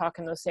for us to talk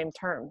in those same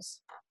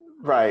terms.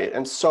 Right.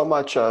 And so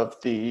much of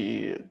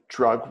the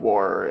drug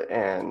war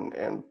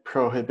and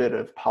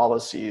prohibitive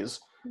policies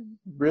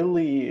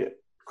really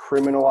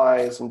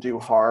criminalize and do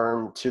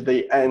harm to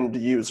the end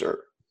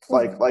user.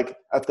 Like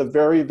at the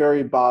very,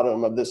 very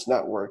bottom of this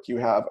network, you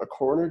have a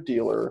corner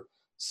dealer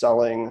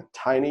selling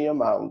tiny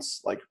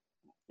amounts, like,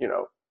 you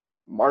know,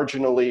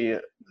 marginally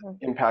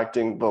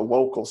impacting the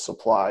local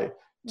supply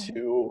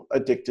to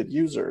addicted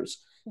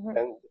users.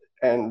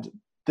 And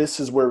this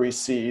is where we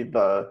see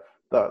the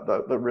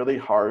really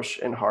harsh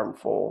and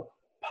harmful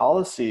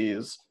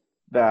policies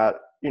that,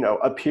 you know,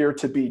 appear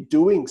to be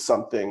doing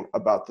something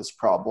about this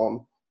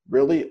problem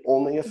really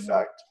only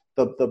affect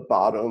the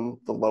bottom,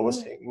 the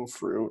lowest hanging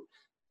fruit.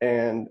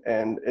 And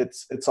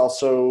it's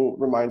also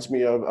reminds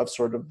me of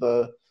sort of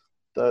the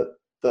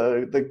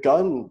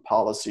gun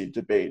policy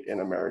debate in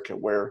America,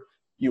 where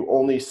you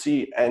only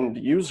see end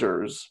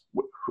users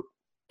who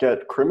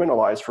get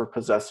criminalized for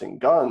possessing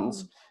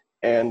guns,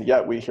 and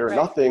yet we hear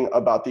nothing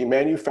about the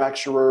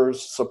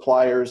manufacturers,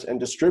 suppliers, and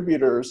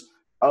distributors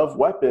of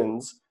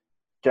weapons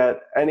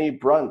get any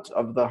brunt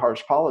of the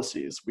harsh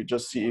policies. We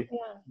just see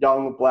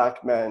young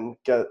Black men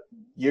get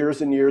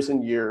years and years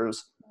and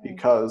years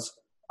because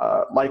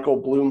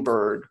Michael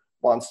Bloomberg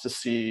wants to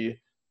see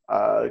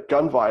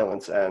gun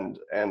violence end,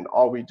 and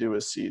all we do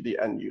is see the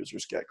end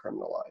users get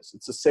criminalized.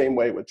 It's the same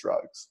way with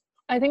drugs.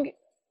 I think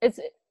it's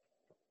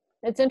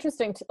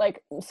interesting to,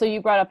 like, so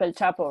you brought up El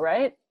Chapo,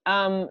 right?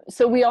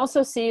 So we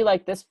also see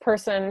like this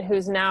person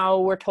who's now,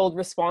 we're told,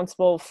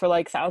 responsible for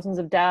like thousands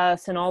of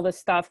deaths and all this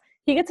stuff.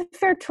 He gets a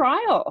fair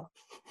trial.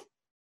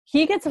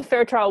 What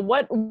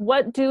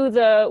do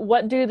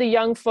the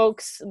young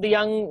folks, the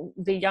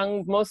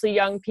young, mostly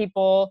young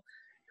people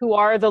who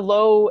are the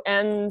low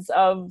ends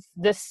of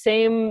these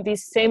same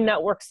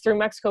networks through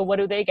Mexico, what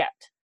do they get?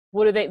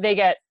 They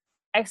get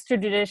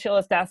extrajudicial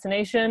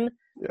assassination.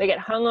 They get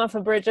hung off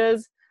of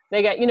bridges.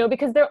 They get, you know,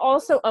 because they're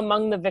also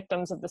among the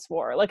victims of this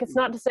war. Like, it's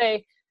not to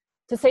say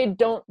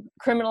don't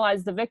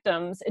criminalize the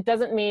victims. It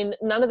doesn't mean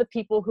none of the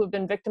people who have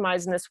been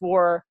victimized in this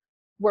war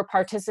were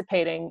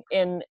participating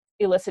in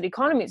illicit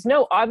economies.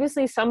 No,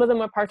 obviously some of them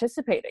are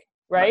participating,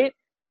 right?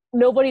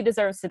 Nobody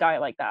deserves to die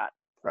like that.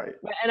 Right.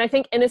 And I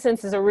think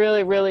innocence is a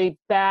really, really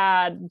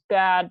bad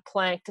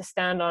plank to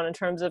stand on in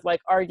terms of like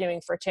arguing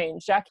for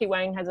change. Jackie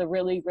Wang has a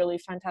really, really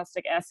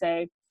fantastic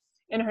essay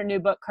in her new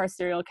book,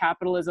 Carceral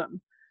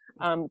Capitalism,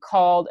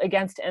 called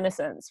Against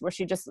Innocence, where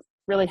she just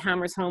really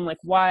hammers home like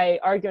why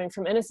arguing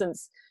from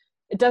innocence,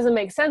 it doesn't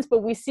make sense.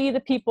 But we see the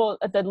people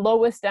at the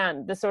lowest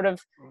end, the sort of,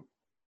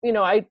 you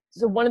know,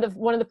 so one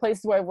of the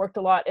places where I worked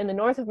a lot in the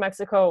north of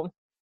Mexico,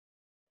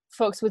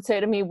 folks would say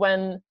to me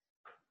when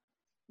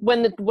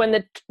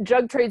the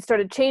drug trade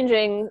started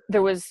changing,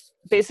 there was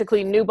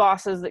basically new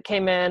bosses that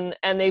came in,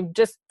 and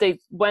they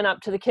went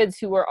up to the kids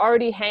who were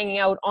already hanging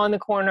out on the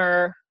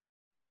corner,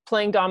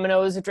 playing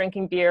dominoes or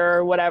drinking beer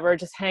or whatever,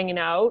 just hanging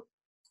out,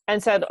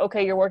 and said,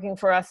 okay, you're working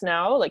for us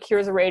now. Like,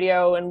 here's a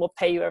radio and we'll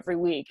pay you every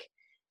week.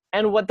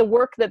 And what the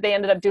work that they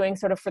ended up doing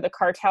sort of for the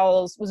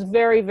cartels was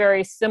very,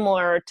 very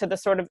similar to the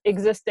sort of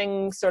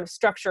existing sort of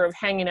structure of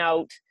hanging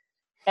out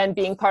and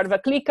being part of a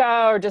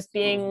clica, or just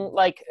being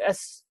like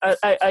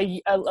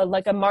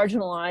like a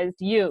marginalized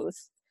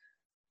youth.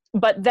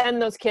 But then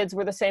those kids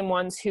were the same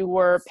ones who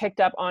were picked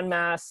up en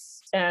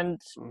masse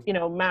and, you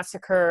know,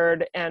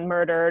 massacred and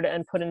murdered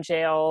and put in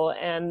jail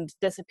and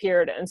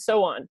disappeared and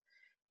so on.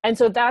 And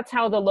so that's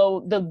how the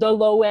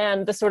low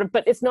end, the sort of,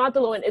 but it's not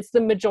the low end, it's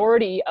the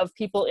majority of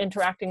people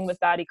interacting with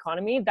that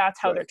economy. That's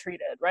how they're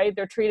treated, right?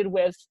 They're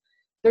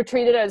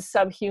treated as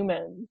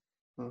subhuman.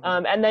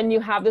 And then you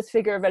have this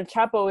figure of El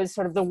Chapo is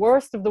sort of the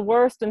worst of the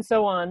worst and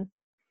so on.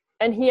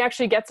 And he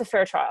actually gets a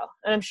fair trial.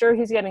 And I'm sure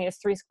he's getting his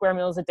 3 square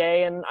meals a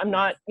day. And I'm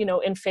not, you know,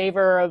 in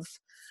favor of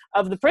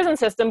the prison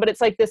system, but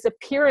it's like this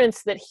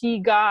appearance that he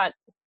got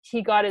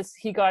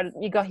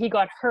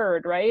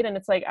heard, right? And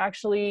it's like,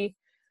 actually,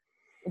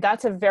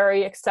 that's a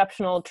very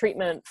exceptional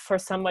treatment for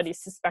somebody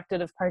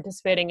suspected of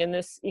participating in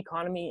this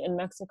economy in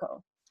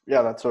Mexico.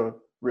 Yeah, that's a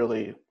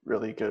really,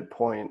 really good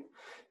point.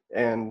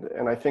 And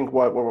I think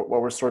what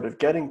we're sort of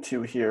getting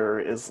to here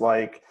is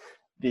like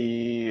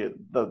the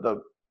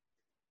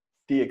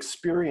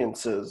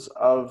experiences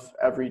of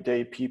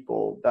everyday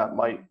people that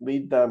might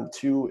lead them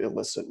to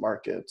illicit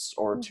markets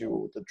or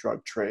to the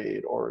drug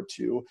trade or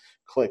to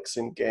cliques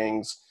and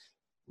gangs.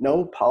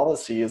 No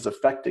policy is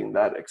affecting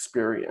that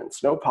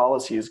experience. No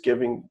policy is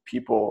giving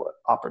people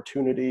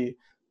opportunity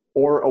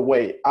or a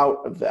way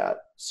out of that.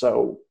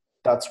 So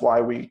that's why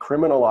we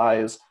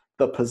criminalize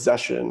the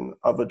possession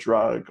of a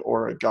drug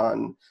or a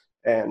gun,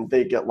 and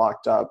they get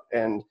locked up,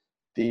 and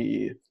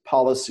the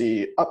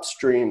policy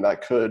upstream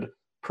that could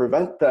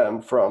prevent them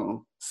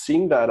from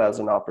seeing that as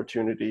an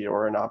opportunity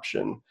or an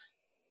option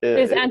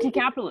is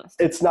anti-capitalist.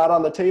 It's not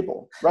on the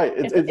table, right?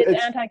 It's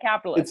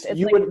anti-capitalist.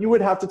 You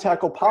would have to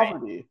tackle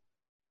poverty,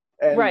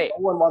 and no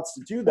one wants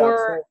to do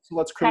that. So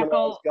let's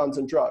criminalize guns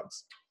and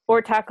drugs,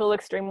 or tackle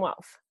extreme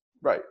wealth.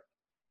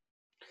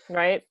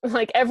 Right.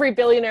 Like, every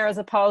billionaire is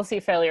a policy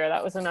failure.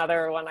 That was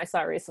another one I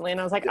saw recently, and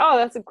I was like, oh,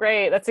 that's a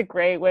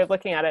great way of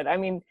looking at it. I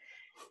mean,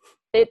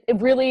 it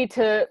really,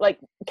 to like,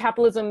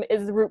 capitalism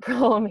is the root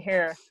problem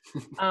here.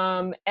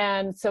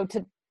 And so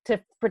to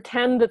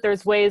pretend that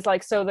there's ways,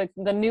 like, so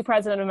the new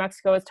president of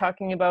Mexico is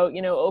talking about,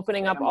 you know,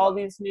 opening up all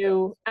these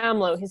new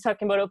AMLO. He's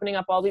talking about opening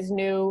up all these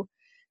new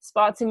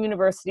spots in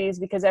universities,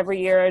 because every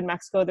year in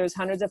Mexico there's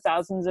hundreds of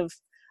thousands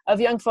of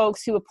young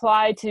folks who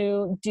apply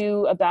to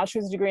do a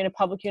bachelor's degree in a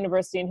public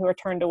university and who are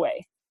turned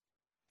away.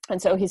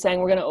 And so he's saying,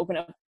 we're going to open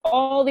up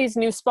all these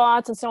new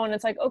spots and so on.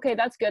 It's like, okay,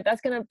 that's good. That's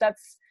going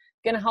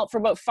to help for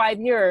about 5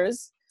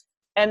 years.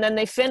 And then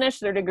they finish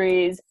their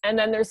degrees, and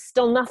then there's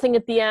still nothing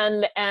at the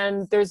end,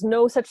 and there's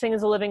no such thing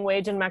as a living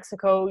wage in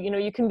Mexico. You know,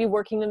 you can be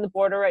working in the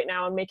border right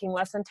now and making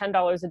less than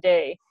 $10 a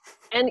day,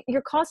 and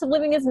your cost of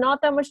living is not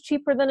that much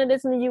cheaper than it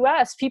is in the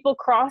US. People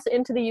cross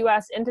into the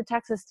US, into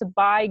Texas, to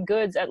buy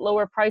goods at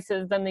lower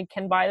prices than they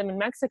can buy them in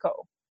Mexico.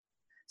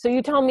 So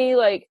you tell me,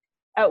 like,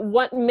 at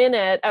what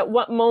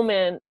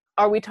moment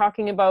are we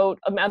talking about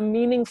a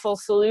meaningful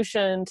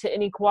solution to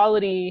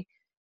inequality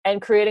and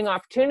creating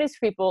opportunities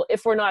for people,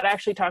 if we're not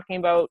actually talking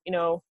about, you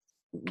know,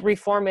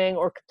 reforming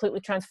or completely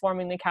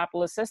transforming the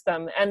capitalist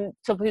system? And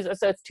so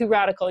it's too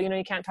radical, you know,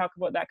 you can't talk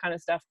about that kind of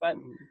stuff. But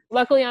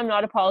luckily I'm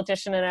not a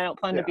politician and I don't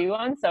plan to be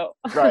one, so.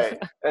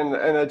 Right. And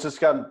it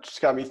just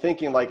got me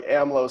thinking, like,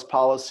 AMLO's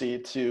policy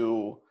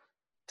to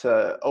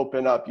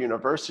open up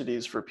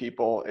universities for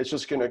people, it's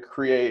just going to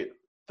create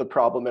the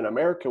problem in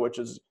America, which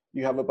is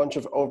you have a bunch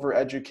of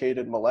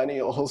overeducated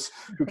millennials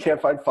who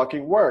can't find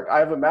fucking work. I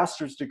have a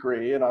master's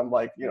degree and I'm,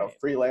 like, you know,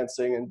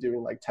 freelancing and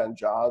doing like 10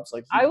 jobs.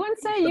 Like, I wouldn't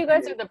say you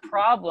guys are the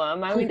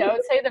problem. I mean, I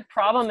would say the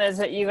problem is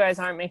that you guys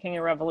aren't making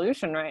a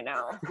revolution right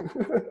now.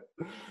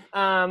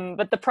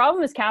 But the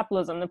problem is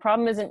capitalism. The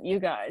problem isn't you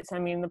guys. I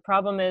mean, the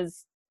problem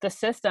is the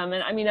system.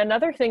 And I mean,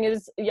 another thing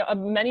is,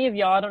 many of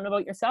y'all, I don't know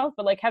about yourself,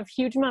 but like, have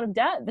huge amount of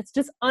debt. That's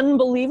just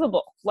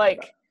unbelievable.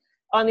 Like,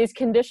 on these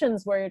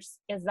conditions where is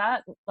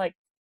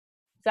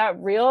that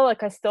real?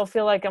 Like, I still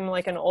feel like I'm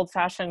like an old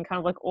fashioned kind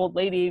of like old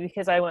lady,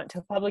 because I went to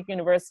a public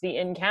university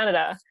in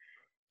Canada,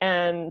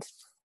 and,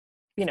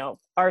 you know,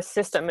 our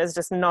system is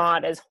just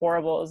not as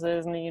horrible as it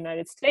is in the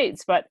United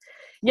States. But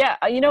yeah,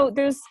 you know,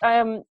 there's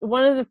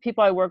one of the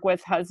people I work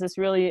with has this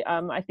really,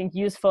 I think,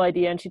 useful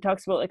idea. And she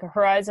talks about like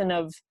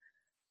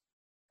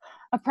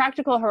a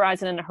practical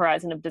horizon and a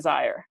horizon of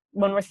desire.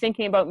 When we're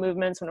thinking about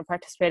movements, when we're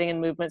participating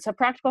in movements, a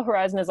practical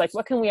horizon is like,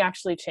 what can we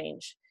actually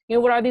change? You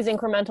know, what are these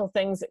incremental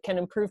things that can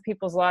improve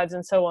people's lives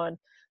and so on?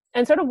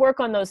 And sort of work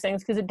on those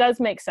things, because it does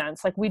make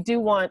sense. Like, we do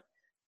want,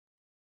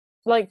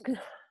 like,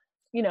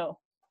 you know,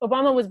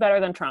 Obama was better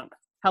than Trump.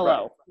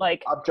 Hello. Right.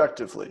 Like,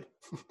 objectively.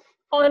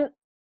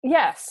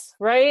 Yes,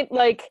 right?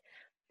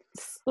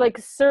 Like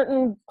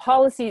certain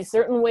policies,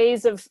 certain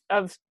ways of,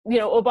 you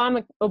know,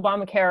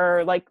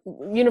 Obamacare, like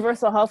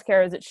universal health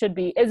care as it should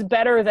be, is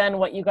better than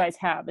what you guys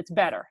have. It's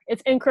better.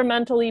 It's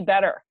incrementally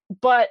better.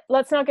 But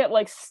let's not get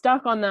like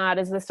stuck on that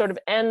as this sort of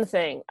end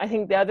thing. I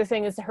think the other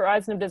thing is the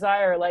horizon of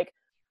desire. Like,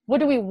 what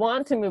do we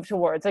want to move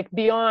towards? Like,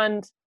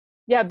 beyond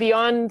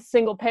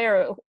single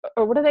payer,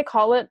 or what do they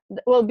call it?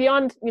 Well,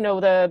 beyond, you know,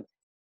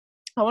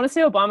 I want to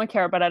say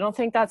Obamacare, but I don't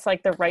think that's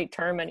like the right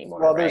term anymore.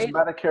 Well, there's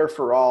Medicare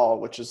for all,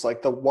 which is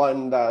like the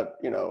one that,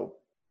 you know,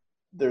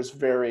 there's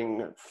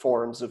varying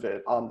forms of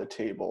it on the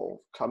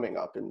table coming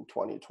up in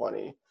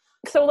 2020.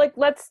 So like,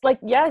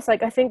 yes,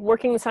 like, I think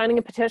signing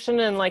a petition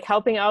and like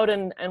helping out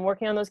and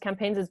working on those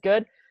campaigns is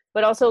good,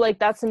 but also like,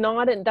 that's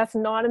not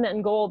an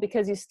end goal,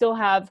 because you still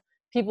have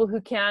people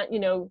who can't, you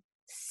know,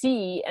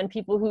 see, and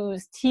people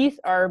whose teeth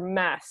are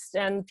messed,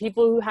 and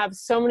people who have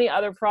so many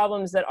other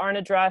problems that aren't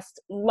addressed,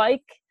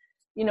 like,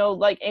 you know,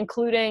 like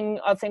including,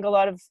 I think, a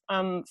lot of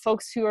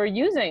folks who are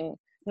using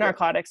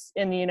narcotics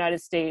in the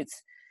United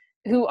States,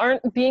 who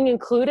aren't being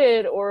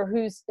included, or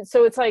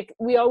so it's like,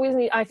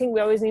 I think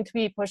we always need to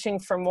be pushing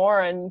for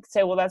more and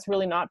say, well, that's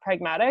really not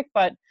pragmatic,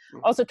 but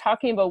also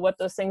talking about what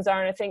those things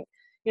are. And I think,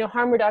 you know,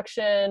 harm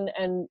reduction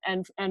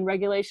and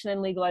regulation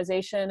and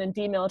legalization and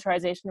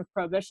demilitarization of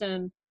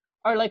prohibition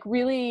are like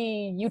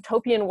really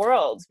utopian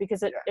worlds,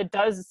 because it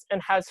does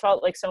and has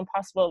felt like so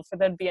impossible for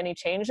there to be any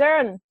change there.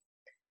 And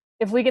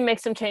if we can make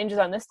some changes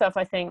on this stuff,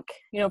 I think,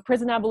 you know,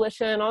 prison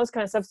abolition, all this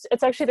kind of stuff,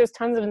 it's actually, there's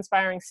tons of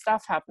inspiring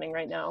stuff happening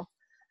right now.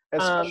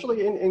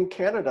 Especially in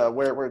Canada,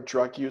 where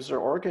drug user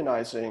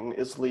organizing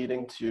is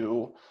leading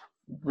to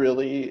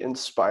really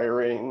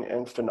inspiring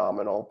and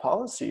phenomenal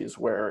policies,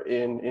 where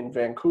in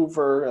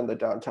Vancouver and the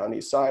downtown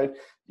east side,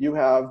 you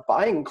have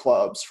buying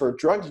clubs for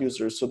drug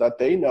users so that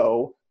they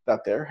know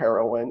that their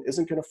heroin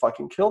isn't going to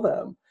fucking kill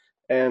them.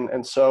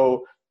 And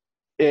so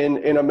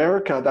in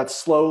America, that's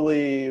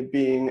slowly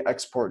being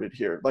exported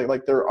here.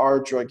 Like there are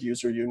drug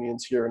user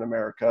unions here in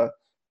America.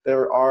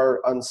 There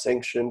are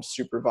unsanctioned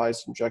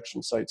supervised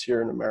injection sites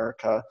here in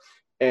America.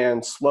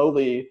 And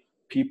slowly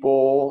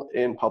people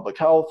in public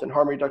health and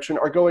harm reduction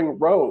are going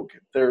rogue.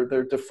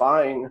 They're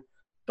defying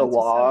the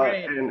law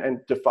and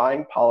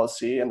defying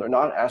policy, and they're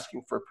not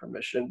asking for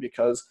permission,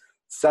 because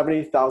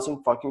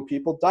 70,000 fucking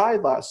people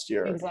died last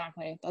year.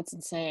 Exactly. That's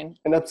insane.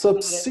 And that's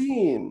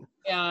obscene.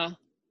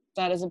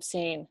 That is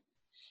obscene.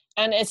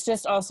 And it's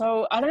just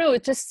also, I don't know,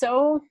 it's just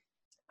so,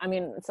 I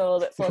mean, it's a little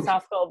bit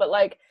philosophical, but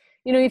like,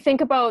 you know, you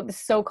think about the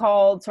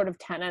so-called sort of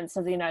tenets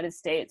of the United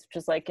States,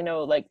 which is like, you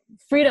know, like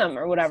freedom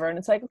or whatever. And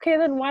it's like, okay,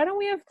 then why don't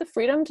we have the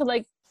freedom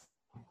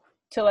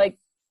to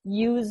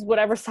use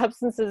whatever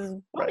substances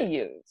we want to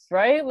use,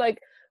 right? Like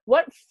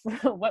what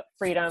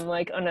freedom,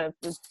 like on a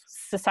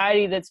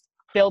society that's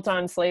built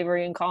on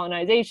slavery and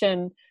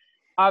colonization,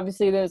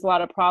 obviously there's a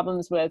lot of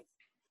problems with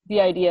the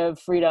idea of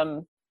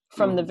freedom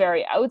from the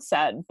very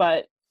outset,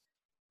 but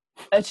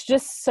it's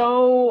just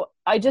so,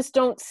 I just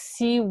don't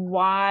see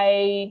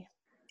why.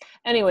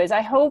 Anyways,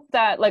 I hope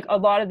that like a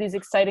lot of these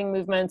exciting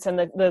movements and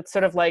the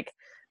sort of like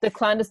the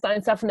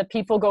clandestine stuff and the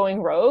people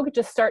going rogue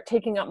just start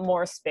taking up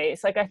more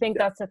space. Like I think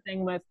that's the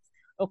thing with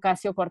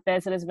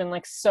Ocasio-Cortez that has been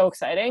like so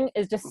exciting,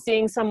 is just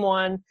seeing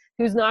someone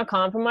who's not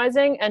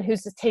compromising and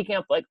who's just taking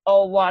up like a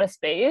lot of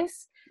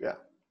space. Yeah.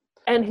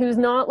 And who's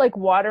not like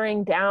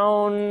watering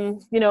down,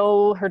 you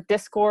know, her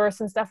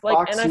discourse and stuff like.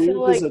 Fox and I News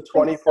feel like is a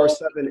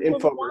 24/7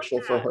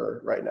 infomercial for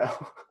her right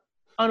now.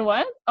 On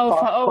what?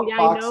 Oh, yeah,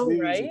 Fox I know, News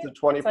right? is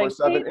a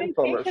 24/7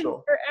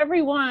 infomercial for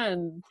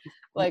everyone.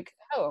 Like,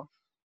 oh,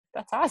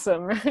 that's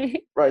awesome,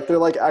 right? Right. They're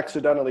like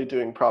accidentally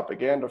doing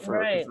propaganda for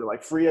her. Right. They're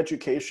like free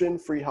education,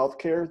 free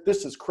healthcare.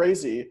 This is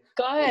crazy.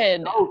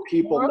 Good. Oh,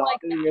 people More not like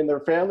being in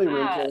their family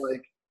rooms are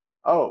like,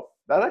 oh,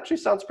 that actually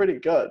sounds pretty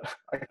good.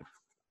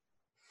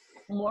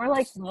 More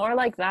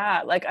like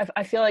that. Like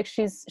I feel like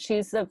she's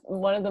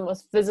one of the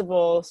most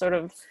visible sort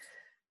of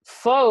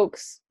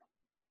folks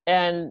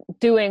and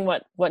doing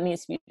what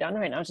needs to be done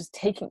right now, just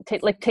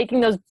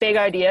taking those big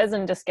ideas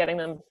and just getting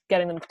them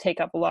to take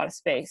up a lot of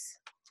space.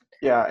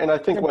 Yeah, and I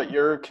think what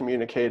you're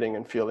communicating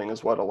and feeling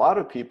is what a lot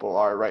of people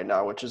are right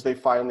now, which is they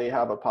finally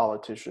have a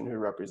politician who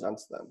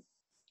represents them.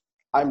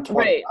 I'm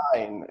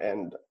 29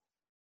 and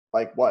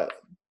like what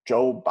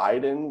Joe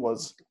Biden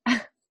was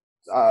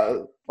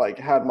like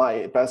had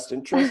my best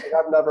interest. Like,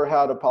 I've never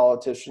had a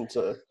politician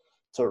to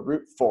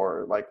root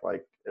for like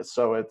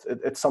so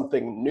it's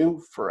something new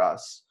for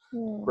us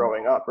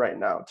growing up right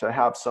now to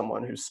have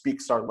someone who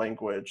speaks our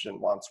language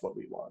and wants what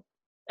we want.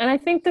 And I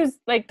think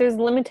there's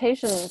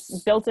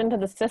limitations built into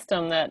the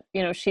system that,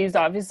 you know, she's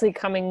obviously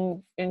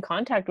coming in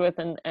contact with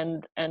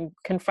and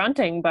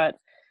confronting, but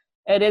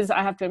it is,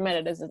 I have to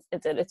admit,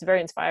 it's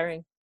very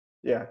inspiring.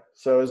 Yeah.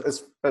 So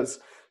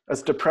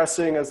as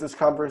depressing as this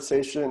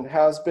conversation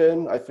has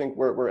been, I think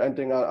we're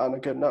ending on a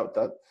good note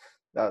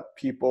that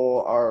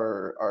people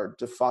are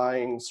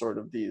defying sort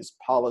of these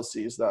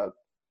policies that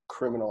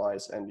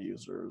criminalize end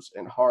users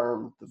and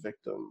harm the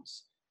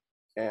victims,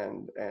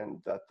 and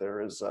that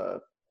there is a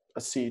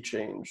sea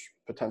change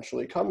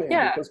potentially coming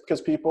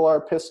because people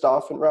are pissed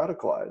off and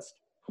radicalized.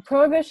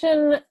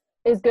 Prohibition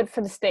is good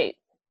for the state.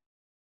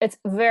 It's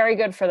very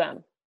good for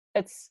them.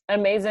 It's an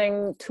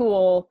amazing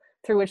tool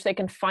through which they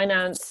can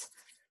finance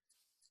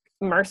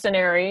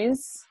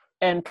mercenaries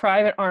and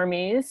private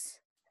armies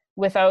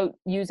without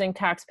using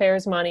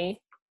taxpayers'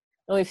 money.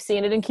 And we've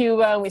seen it in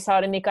Cuba, and we saw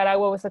it in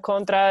Nicaragua with the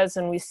Contras,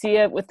 and we see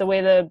it with the way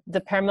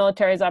the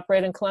paramilitaries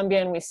operate in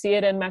Colombia, and we see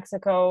it in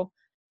Mexico.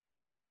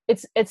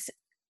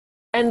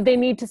 And they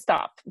need to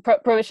stop.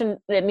 Prohibition,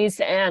 it needs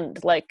to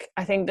end. Like,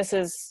 I think this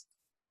is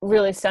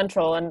really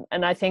central,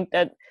 and I think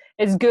that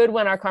it's good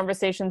when our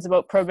conversations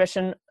about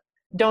prohibition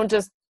don't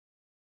just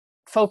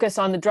focus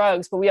on the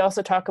drugs, but we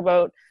also talk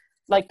about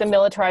like the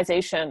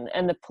militarization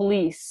and the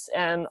police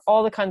and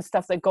all the kinds of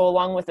stuff that go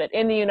along with it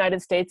in the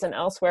United States and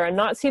elsewhere, and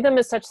not see them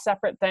as such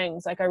separate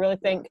things. Like, I really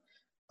think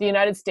the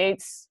United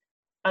States,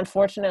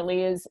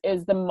 unfortunately, is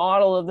the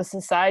model of the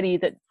society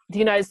that the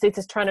United States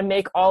is trying to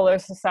make all their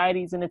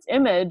societies in its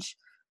image.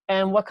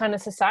 And what kind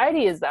of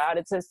society is that?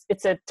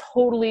 It's a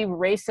totally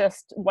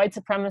racist, white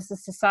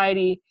supremacist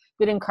society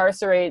that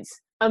incarcerates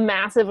a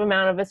massive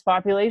amount of its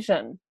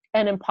population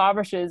and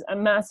impoverishes a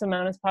massive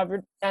amount of its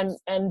poverty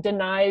and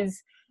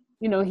denies,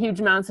 you know, huge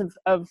amounts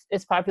of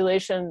its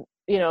population,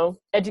 you know,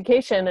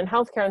 education and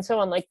healthcare and so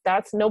on. Like,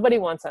 nobody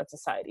wants that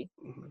society.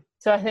 Mm-hmm.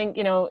 So I think,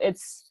 you know,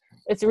 it's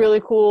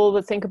really cool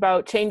to think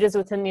about changes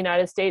within the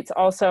United States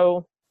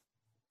also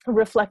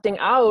reflecting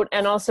out,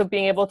 and also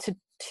being able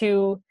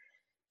to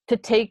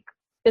take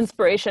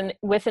inspiration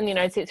within the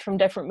United States from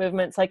different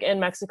movements, like in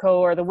Mexico,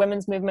 or the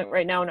women's movement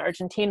right now in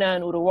Argentina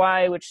and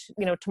Uruguay, which,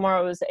 you know,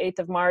 tomorrow is the 8th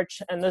of March,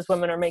 and those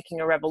women are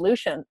making a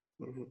revolution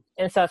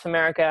in South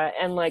America.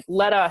 And like,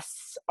 let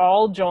us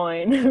all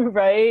join,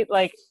 right?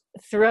 Like,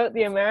 throughout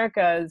the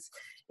Americas,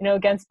 you know,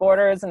 against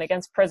borders and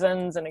against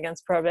prisons and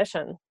against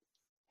prohibition.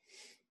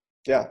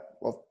 Yeah,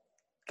 well,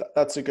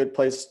 that's a good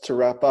place to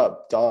wrap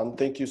up. Dawn,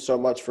 thank you so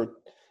much for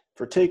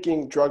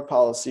taking drug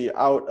policy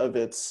out of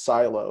its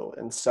silo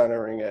and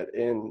centering it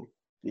in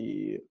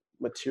the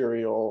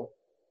material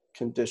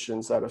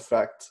conditions that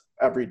affect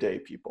everyday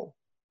people.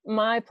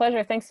 My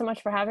pleasure. Thanks so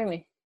much for having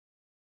me.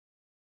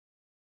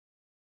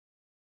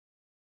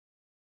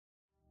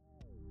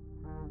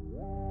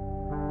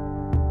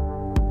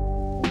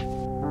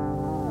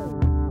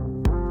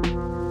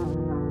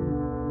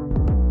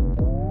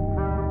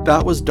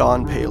 That was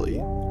Dawn Paley,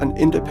 an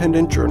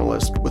independent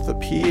journalist with a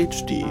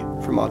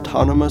PhD from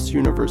Autonomous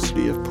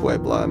University of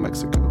Puebla,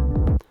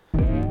 Mexico.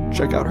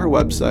 check out her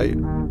website,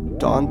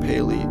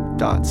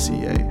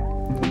 dawnpaley.ca.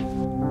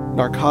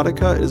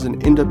 Narcotica is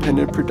an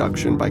independent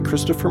production by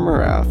Christopher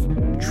Moraff,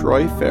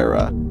 Troy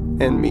Farah,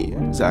 and me,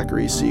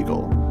 Zachary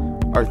Siegel.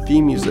 Our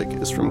theme music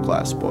is from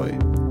Glassboy.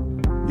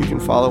 You can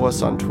follow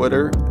us on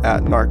Twitter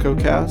at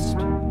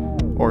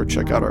NarcoCast, or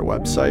check out our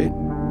website,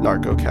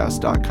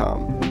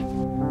 narcocast.com.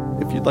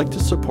 If you'd like to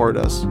support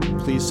us,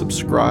 please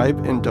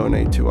subscribe and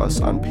donate to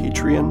us on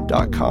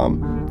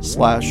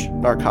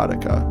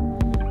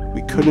patreon.com/narcotica.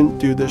 We couldn't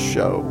do this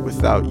show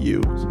without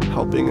you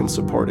helping and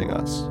supporting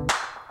us.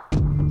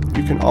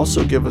 You can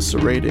also give us a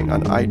rating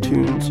on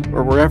iTunes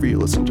or wherever you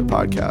listen to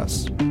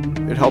podcasts.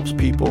 It helps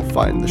people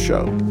find the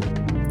show.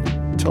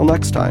 Till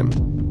next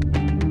time.